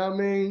 You know what I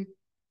mean?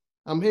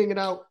 I'm hanging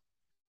out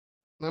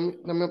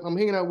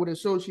with an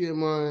associate of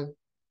mine.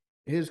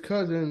 His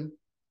cousin,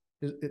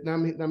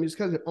 his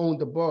cousin owned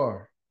the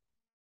bar.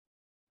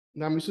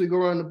 You know what I mean? So we go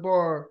around the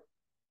bar,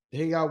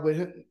 hang out with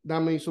him. You know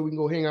what I mean? So we can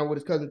go hang out with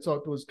his cousin,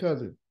 talk to his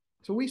cousin.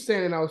 So we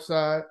standing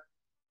outside,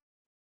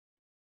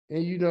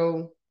 and you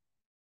know,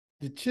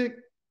 the chick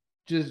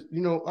just,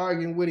 you know,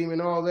 arguing with him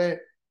and all that,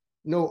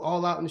 you know,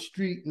 all out in the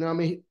street. You know what I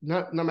mean?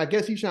 I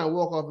guess he's trying to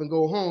walk off and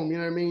go home. You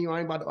know what I mean? You know, I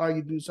ain't about to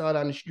argue, do side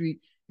out in the street.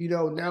 You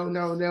know,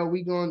 now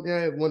we going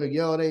there, want to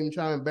yell at him,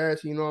 try to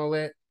embarrass him and all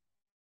that.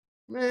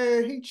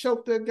 Man, he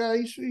choked that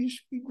guy.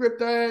 He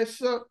gripped her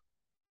ass up.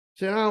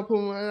 Said, I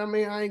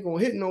ain't gonna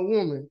hit no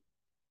woman,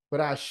 but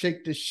I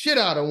shake the shit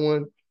out of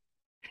one.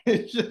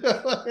 And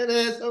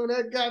ass over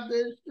that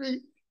goddamn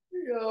street.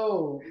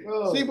 Yo.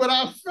 See, but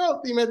I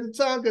felt him at the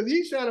time because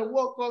he's trying to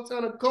walk off,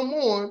 trying to come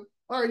on.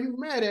 Are you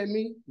mad at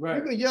me? Right.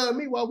 You can yell at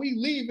me while we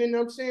leaving, you know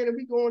what I'm saying, and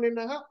we going in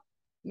the house.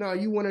 No,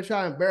 you want to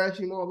try and embarrass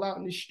him all out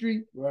in the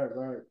street. Right.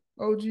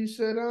 OG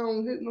said, I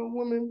don't hit no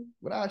woman,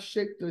 but I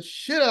shake the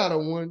shit out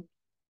of one.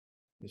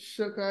 And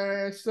shook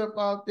her ass up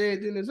out there.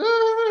 Then it's,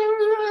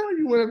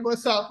 you want to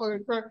bust out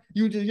fucking cry.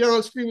 You just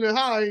yelling, screaming, and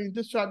hollering, and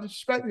just try to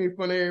disrespect me in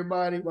front of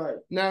everybody. Right.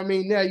 Now I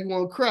mean, now you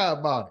want to cry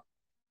about it.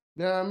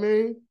 Know what I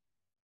mean?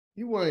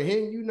 You want to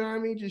hit, you know what I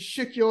mean? Just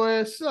shook your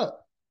ass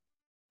up.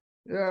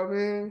 You know what I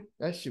mean?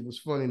 That shit was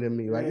funny to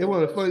me. Like, it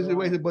wasn't a funny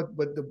situation,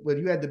 but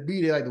you had to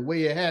beat it like the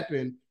way it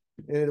happened.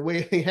 And the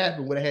way it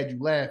happened would have had you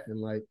laughing.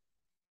 Like,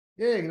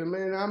 yeah,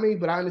 man, I mean,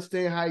 but I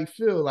understand how you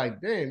feel.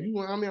 Like, damn,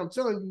 I'm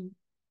telling you,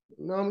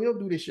 no, I mean, don't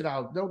do this shit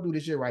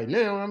right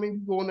now. I mean,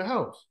 you go in the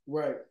house.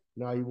 Right.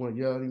 Now you want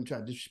to yell at him, try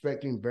to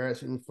disrespect him,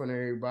 embarrass him in front of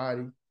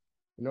everybody,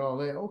 and all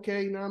that.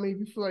 Okay, you know what I mean? If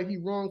you feel like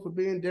he's wrong for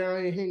being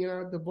down here hanging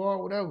out at the bar,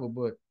 whatever,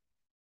 but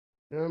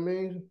you know what I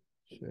mean?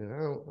 Shit,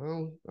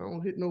 I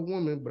don't hit no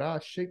woman, but I'll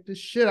shake the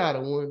shit out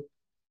of one.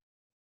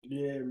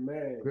 Yeah,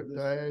 man. Grip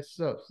her ass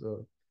up,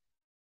 so.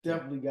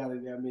 Definitely gotta,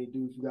 do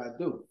what you gotta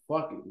do.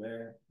 Fuck it,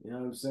 man. You know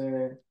what I'm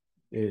saying?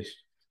 Yes.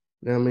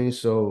 You know what I mean?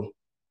 So,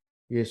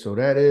 yeah, so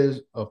that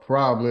is a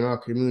problem in our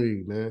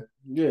community, man.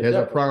 Yeah, there's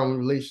a problem in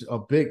relations, a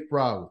big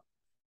problem.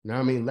 Now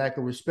I mean, lack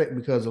of respect,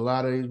 because a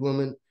lot of these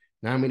women,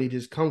 now I mean, they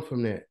just come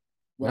from that.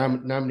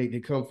 Right. Now I mean, they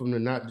come from the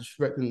not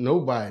disrespecting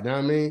nobody. Now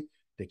I mean,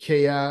 the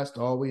chaos,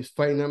 the always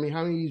fighting. I mean,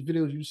 how many of these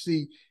videos you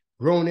see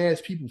grown ass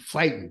people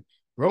fighting?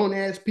 Grown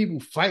ass people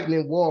fighting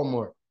in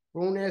Walmart.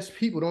 Grown ass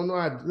people don't know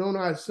how to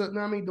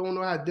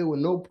deal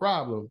with no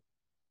problem,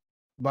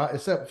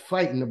 except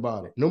fighting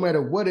about it. No matter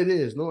what it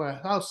is, no matter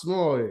how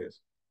small it is.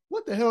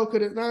 What the hell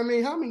could it? I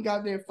mean, how many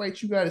goddamn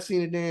fights you got to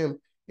see in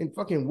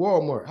fucking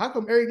Walmart? How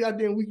come every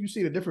goddamn week you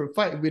see a different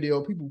fight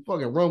video? People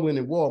fucking rumbling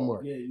in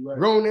Walmart. Yeah, you're right.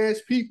 Grown ass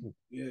people.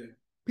 Yeah.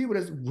 People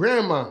that's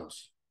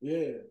grandmas.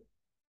 Yeah.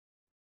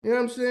 You know what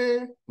I'm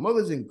saying?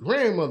 Mothers and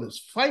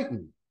grandmothers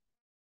fighting.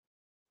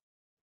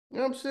 You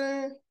know what I'm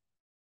saying?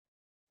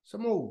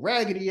 Some old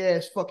raggedy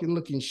ass fucking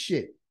looking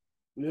shit.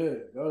 Yeah.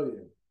 Oh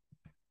yeah.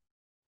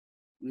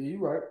 Yeah, you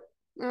right.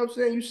 You know what I'm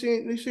saying? You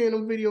seeing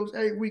them videos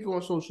every week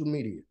on social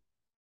media.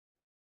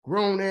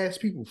 Grown ass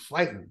people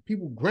fighting.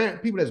 People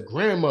that's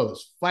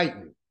grandmothers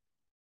fighting.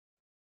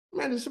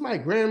 Imagine somebody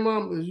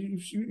grandmom,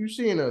 you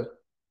seeing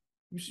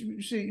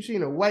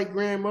a white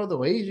grandmother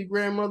or Asian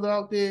grandmother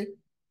out there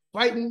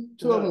fighting.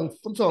 I'm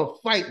talking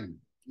fighting,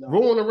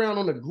 rolling around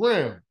on the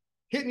ground,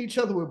 hitting each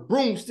other with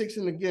broomsticks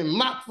and again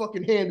mop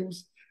fucking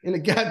handles in the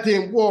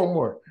goddamn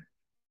Walmart.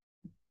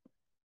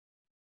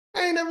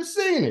 I ain't never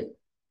seen it.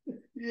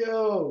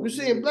 Yo, you're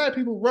seeing black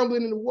people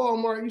rumbling in the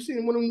Walmart. You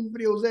seeing one of them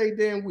videos every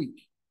damn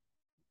week.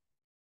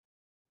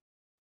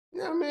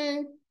 You know what I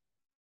mean?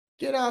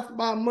 Get off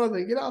my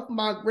mother, get off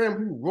my grandma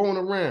who rolling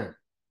around.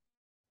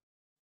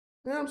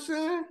 You know what I'm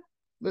saying?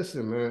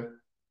 Listen, man.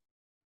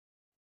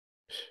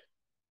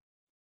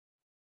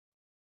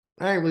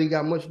 I ain't really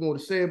got much more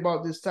to say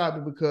about this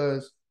topic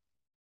because,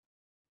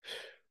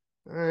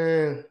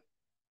 man,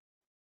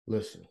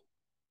 listen.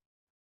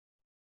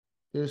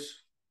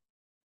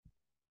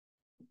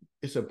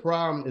 it's a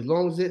problem. As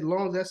long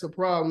as that's a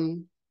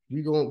problem,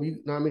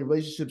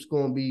 relationship's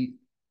gonna be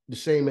the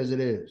same as it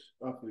is.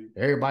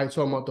 Everybody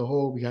talking about the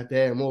whole, we got to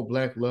add more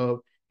black love,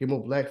 get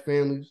more black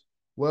families.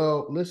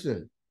 Well,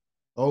 listen,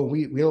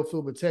 we don't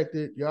feel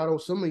protected. Y'all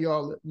don't, some of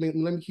y'all, let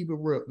me keep it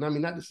real. I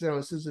mean, not to sound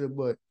insensitive,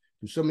 but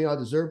do some of y'all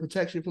deserve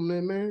protection from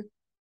that man?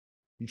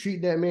 You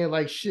treat that man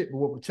like shit, but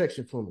what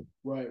protection from him?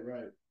 Right.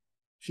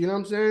 See what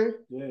I'm saying?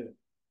 Yeah.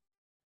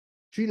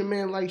 Treat a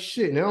man like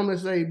shit. Now, I'm not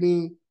saying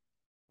mean,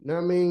 you know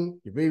what I mean?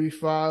 Your baby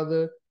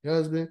father, your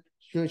husband,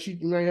 you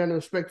might have no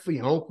respect for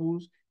your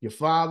uncles, your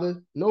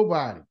father,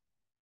 nobody.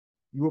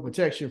 You want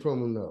protection from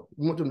them, though.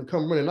 You want them to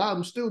come running. A lot of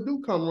them still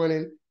do come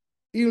running,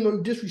 even though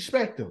you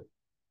disrespect them.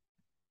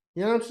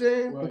 You know what I'm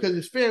saying? Right. Because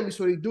it's family,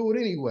 so they do it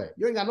anyway.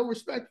 You ain't got no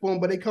respect for them,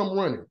 but they come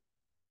running.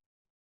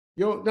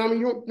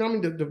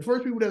 The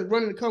first people that's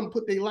running to come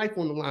put their life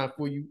on the line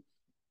for you, you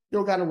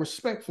don't got no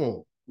respect for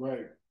them.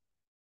 Right.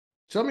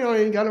 Some of y'all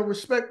ain't got no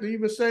respect to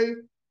even say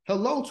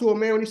hello to a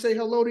man when he say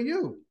hello to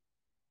you.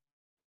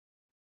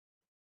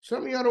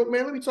 Some of y'all don't,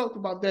 man, let me talk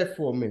about that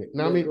for a minute.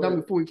 Now,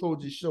 before we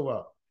close this show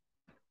out.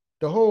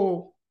 The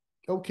whole,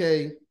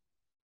 okay,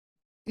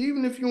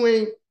 even if you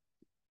ain't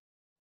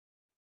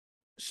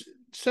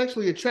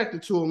sexually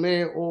attracted to a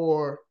man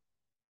or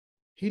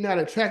he not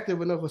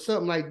attractive enough or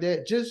something like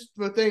that, just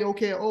for thing,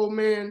 okay, old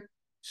man,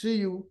 see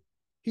you,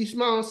 he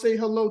smile and say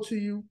hello to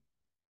you,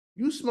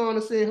 you smile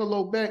and say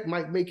hello back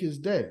might make his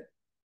day.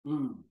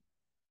 Y'all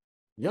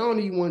don't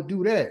even want to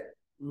do that.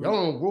 Y'all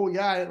don't roll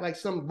your eye like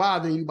something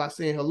bothering you by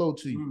saying hello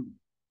to you.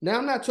 Now,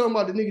 I'm not talking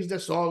about the niggas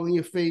that's all in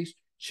your face,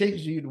 chasing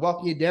you,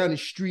 walking you down the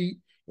street,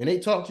 and they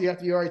talk to you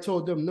after you already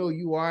told them, no,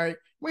 you all right.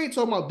 We ain't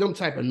talking about them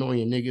type of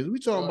annoying niggas. We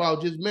talking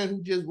about just men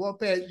who just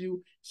walk past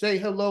you, say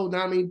hello.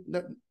 Now,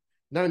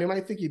 they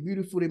might think you're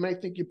beautiful. They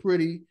might think you're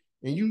pretty.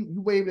 And you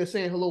wave and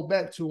saying hello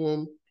back to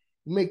them,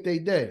 make their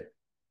day.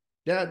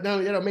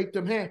 That'll make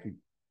them happy.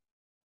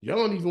 Y'all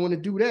don't even want to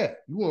do that.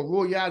 You want to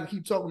roll your eyes and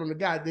keep talking on the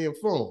goddamn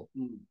phone.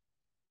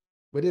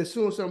 But as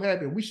soon as something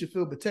happens, we should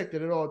feel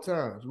protected at all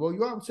times. Well,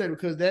 you are protected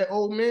because that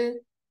old man,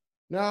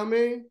 know what I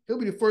mean? He'll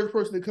be the first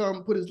person to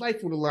come put his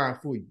life on the line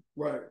for you.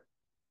 Right.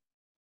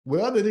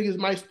 Where other niggas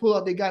might pull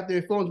out, they got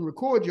their phones and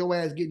record your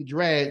ass getting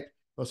dragged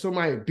or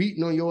somebody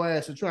beating on your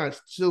ass and trying to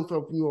steal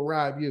something from you or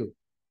rob you.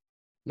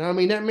 Now, I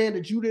mean, that man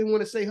that you didn't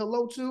want to say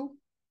hello to,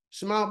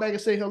 smile back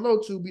and say hello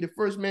to, be the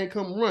first man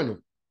come running.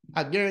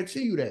 I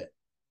guarantee you that.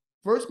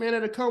 First man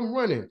that'll come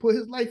running, put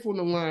his life on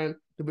the line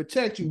to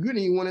protect you. You didn't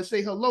even want to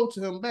say hello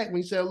to him back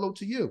when he said hello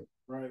to you.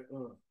 Right.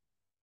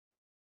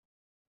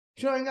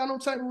 You ain't got no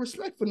type of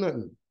respect for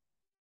nothing.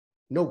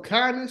 No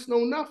kindness, no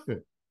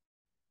nothing.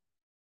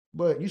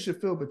 But you should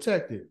feel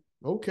protected.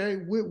 Okay,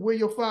 where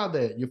your father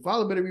at? Your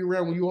father better be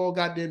around when you all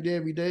goddamn day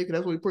every day, because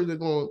that's what the person that's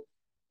going to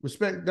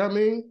respect, I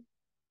mean?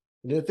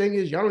 And the thing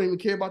is, y'all don't even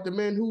care about the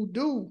men who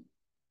do.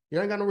 You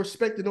ain't got no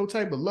respect and no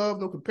type of love,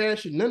 no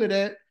compassion, none of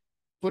that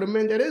for the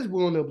men that is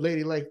willing to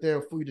lady like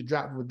that for you to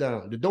drop them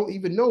down, that don't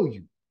even know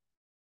you.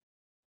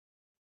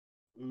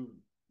 Yeah,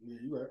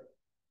 you right.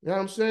 You know what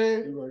I'm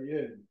saying? You right,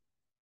 yeah.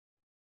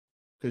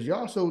 Because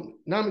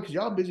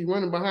y'all busy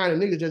running behind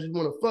the niggas that just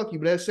want to fuck you,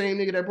 but that same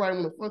nigga that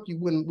probably want to fuck you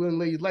wouldn't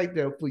lay you like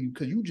that for you,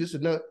 because you just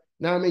enough.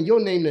 Now, I mean,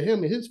 your name to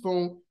him in his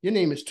phone, your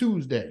name is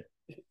Tuesday.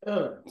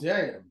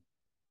 Damn.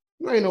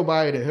 You ain't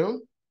nobody to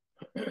him.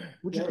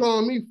 What you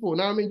calling me for?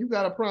 Now, I mean, you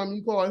got a problem,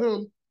 you call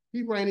him,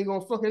 he probably ain't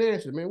gonna fucking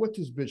answer, man. What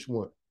this bitch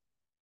want?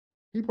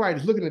 He probably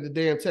just looking at the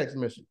damn text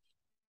message.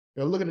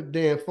 Or looking at the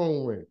damn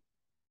phone ring.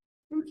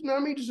 You know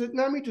what I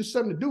mean? Just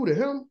something to do to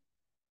him.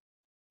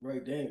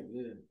 Right, damn,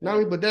 yeah. Now, I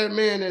mean, but that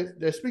man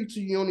that speaks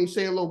to you, only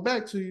say hello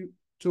back to you,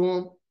 to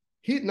him.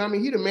 He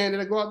the man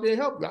that'll go out there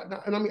and help you.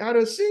 And I mean, I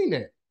done seen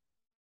that.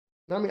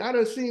 I mean, I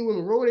done seen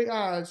women roll their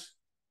eyes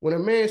when a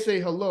man say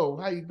hello,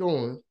 how you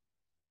doing?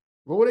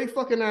 Roll their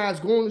fucking eyes,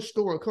 go in the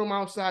store and come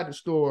outside the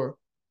store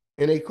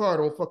and their car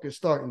don't fucking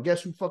start. And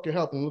guess who fucking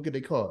helped them look at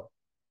their car?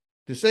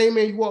 The same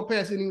man you walk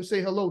past didn't even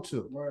say hello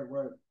to.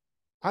 Right.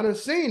 I done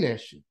seen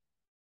that shit.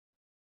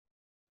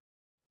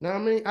 Now I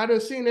mean, I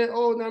done seen that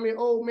old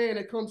man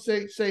that come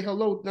say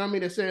hello,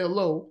 that say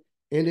hello,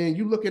 and then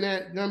you looking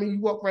at, you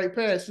walk right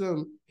past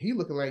him, he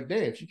looking like,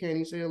 damn, she can't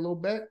even say hello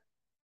back.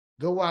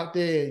 Go out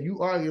there, you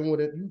arguing with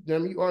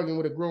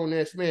a grown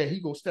ass man, he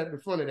go step in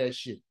front of that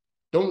shit.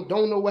 Don't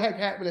know what heck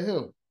happened to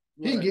him.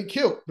 Right. He can get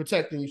killed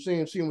protecting you,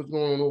 seeing what's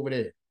going on over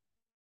there.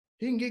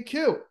 He can get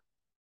killed.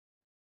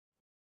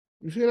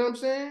 You see what I'm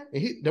saying?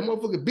 And the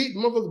motherfucker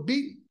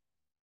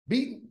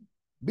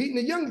beating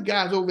the younger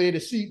guys over there to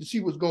see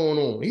what's going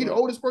on. He the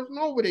oldest person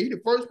over there. He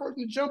the first person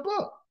to jump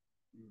up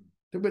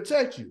to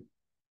protect you.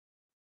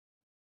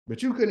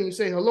 But you couldn't even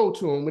say hello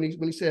to him when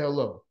he said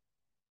hello.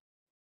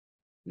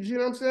 You see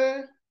what I'm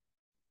saying?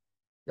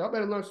 Y'all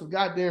better learn some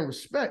goddamn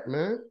respect,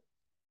 man.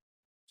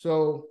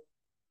 So,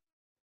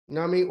 you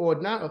know what I mean? Or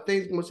not, or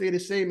things gonna say the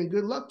same and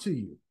good luck to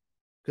you.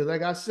 Because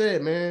like I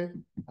said,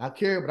 man, I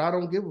care, but I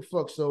don't give a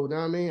fuck. So, you know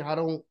what I mean? I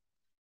don't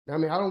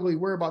really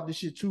worry about this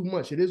shit too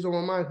much. It is on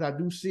my mind because I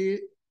do see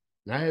it.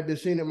 And I have been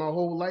seeing it my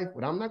whole life,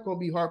 but I'm not going to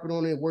be harping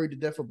on it and worried to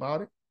death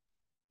about it.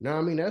 Now,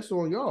 I mean, that's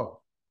on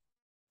y'all.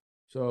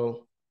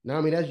 So, now,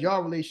 I mean, that's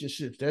y'all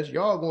relationships. That's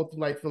y'all going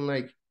through like feeling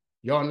like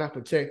y'all not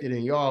protected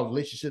and y'all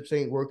relationships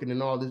ain't working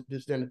and all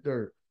this, and the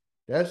third.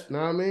 That's,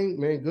 now, I mean,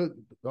 man, good.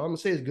 All I'm going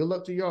to say is good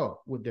luck to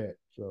y'all with that.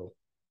 So,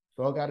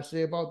 that's all I got to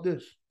say about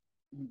this.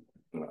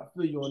 I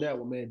feel you on that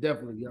one, man.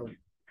 Definitely, yo.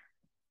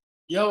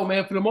 Yo,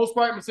 man, for the most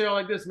part, I'm going to say it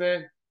like this,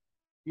 man.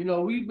 You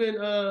know, we've been,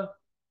 the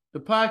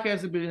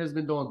podcast has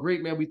been doing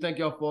great, man. We thank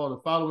y'all for all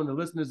the following, the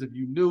listeners. If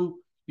you new,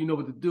 you know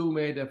what to do,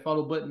 man. That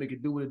follow button, make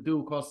it do what it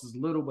do. It costs us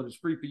little, but it's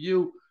free for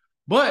you.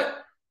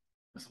 But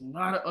there's a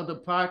lot of other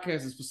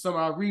podcasts for some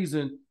odd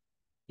reason,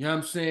 you know what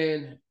I'm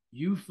saying?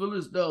 You feel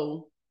as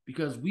though,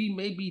 because we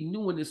may be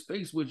new in this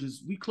space, which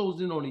is we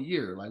closed in on a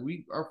year. Like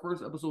our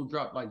first episode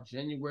dropped like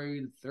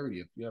January the 30th,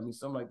 you know what I mean?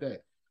 Something like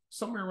that.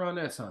 Somewhere around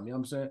that time, you know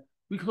what I'm saying?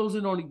 We closed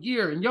in on a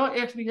year, and y'all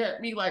actually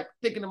had me like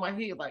thinking in my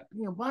head, like,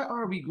 man, why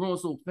are we growing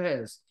so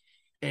fast?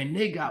 And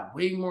they got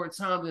way more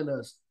time than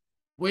us,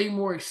 way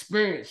more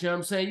experience, you know what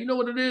I'm saying? You know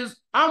what it is?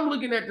 I'm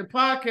looking at the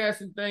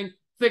podcasting thing,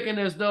 thinking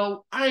as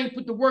though I ain't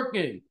put the work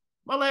in.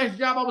 My last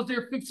job, I was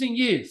there 15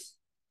 years.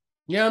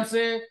 You know what I'm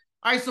saying?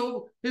 All right,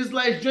 so his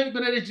last joint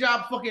been at his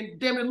job fucking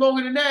damn it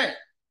longer than that.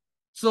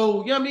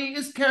 So, you know what I mean?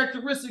 It's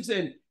characteristics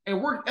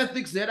and work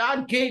ethics that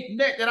I gained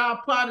from that I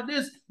apply to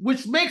this,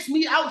 which makes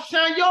me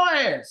outshine your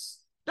ass.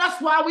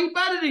 That's why we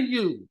better than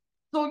you.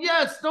 So,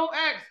 yes, don't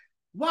ask,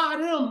 why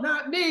them,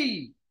 not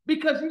me?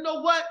 Because you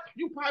know what?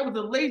 You probably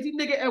was a lazy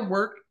nigga at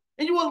work,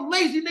 and you a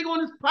lazy nigga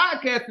on this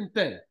podcasting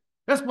thing.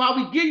 That's why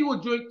we give you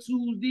a joint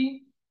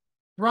Tuesday,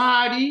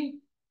 Friday,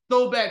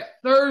 Throwback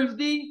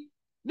Thursday.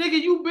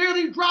 Nigga, you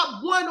barely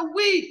drop one a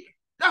week.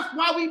 That's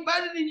why we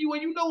better than you,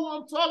 and you know who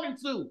I'm talking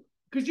to.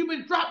 Because you've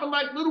been dropping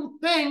like little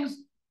things,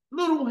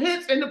 little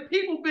hits, and the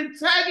people been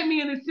tagging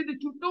me in the shit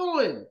that you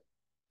doing.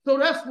 So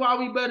that's why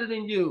we better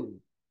than you.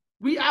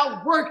 We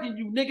outworking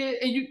you, nigga.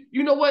 And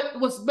you know what?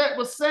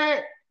 What's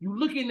sad? You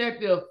looking at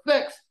the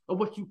effects of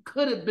what you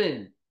could have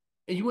been,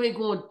 and you ain't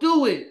going to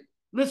do it.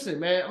 Listen,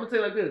 man, I'm going to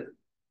tell you like this.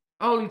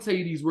 I only tell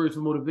you these words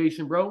for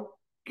motivation, bro.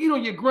 Get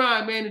on your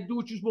grind, man, and do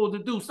what you're supposed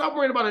to do. Stop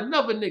worrying about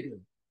another nigga.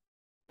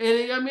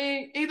 And I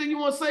mean, anything you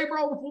want to say,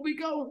 bro, before we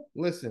go?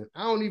 Listen,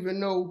 I don't even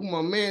know who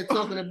my man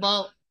talking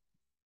about,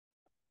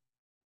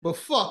 but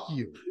fuck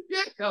you.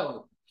 Yeah,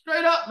 yo,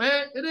 straight up,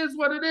 man. It is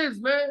what it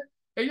is, man.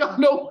 And y'all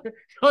know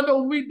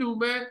what we do,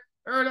 man.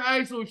 Earn the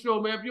ISO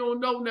show, man. If you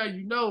don't know now,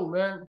 you know,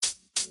 man.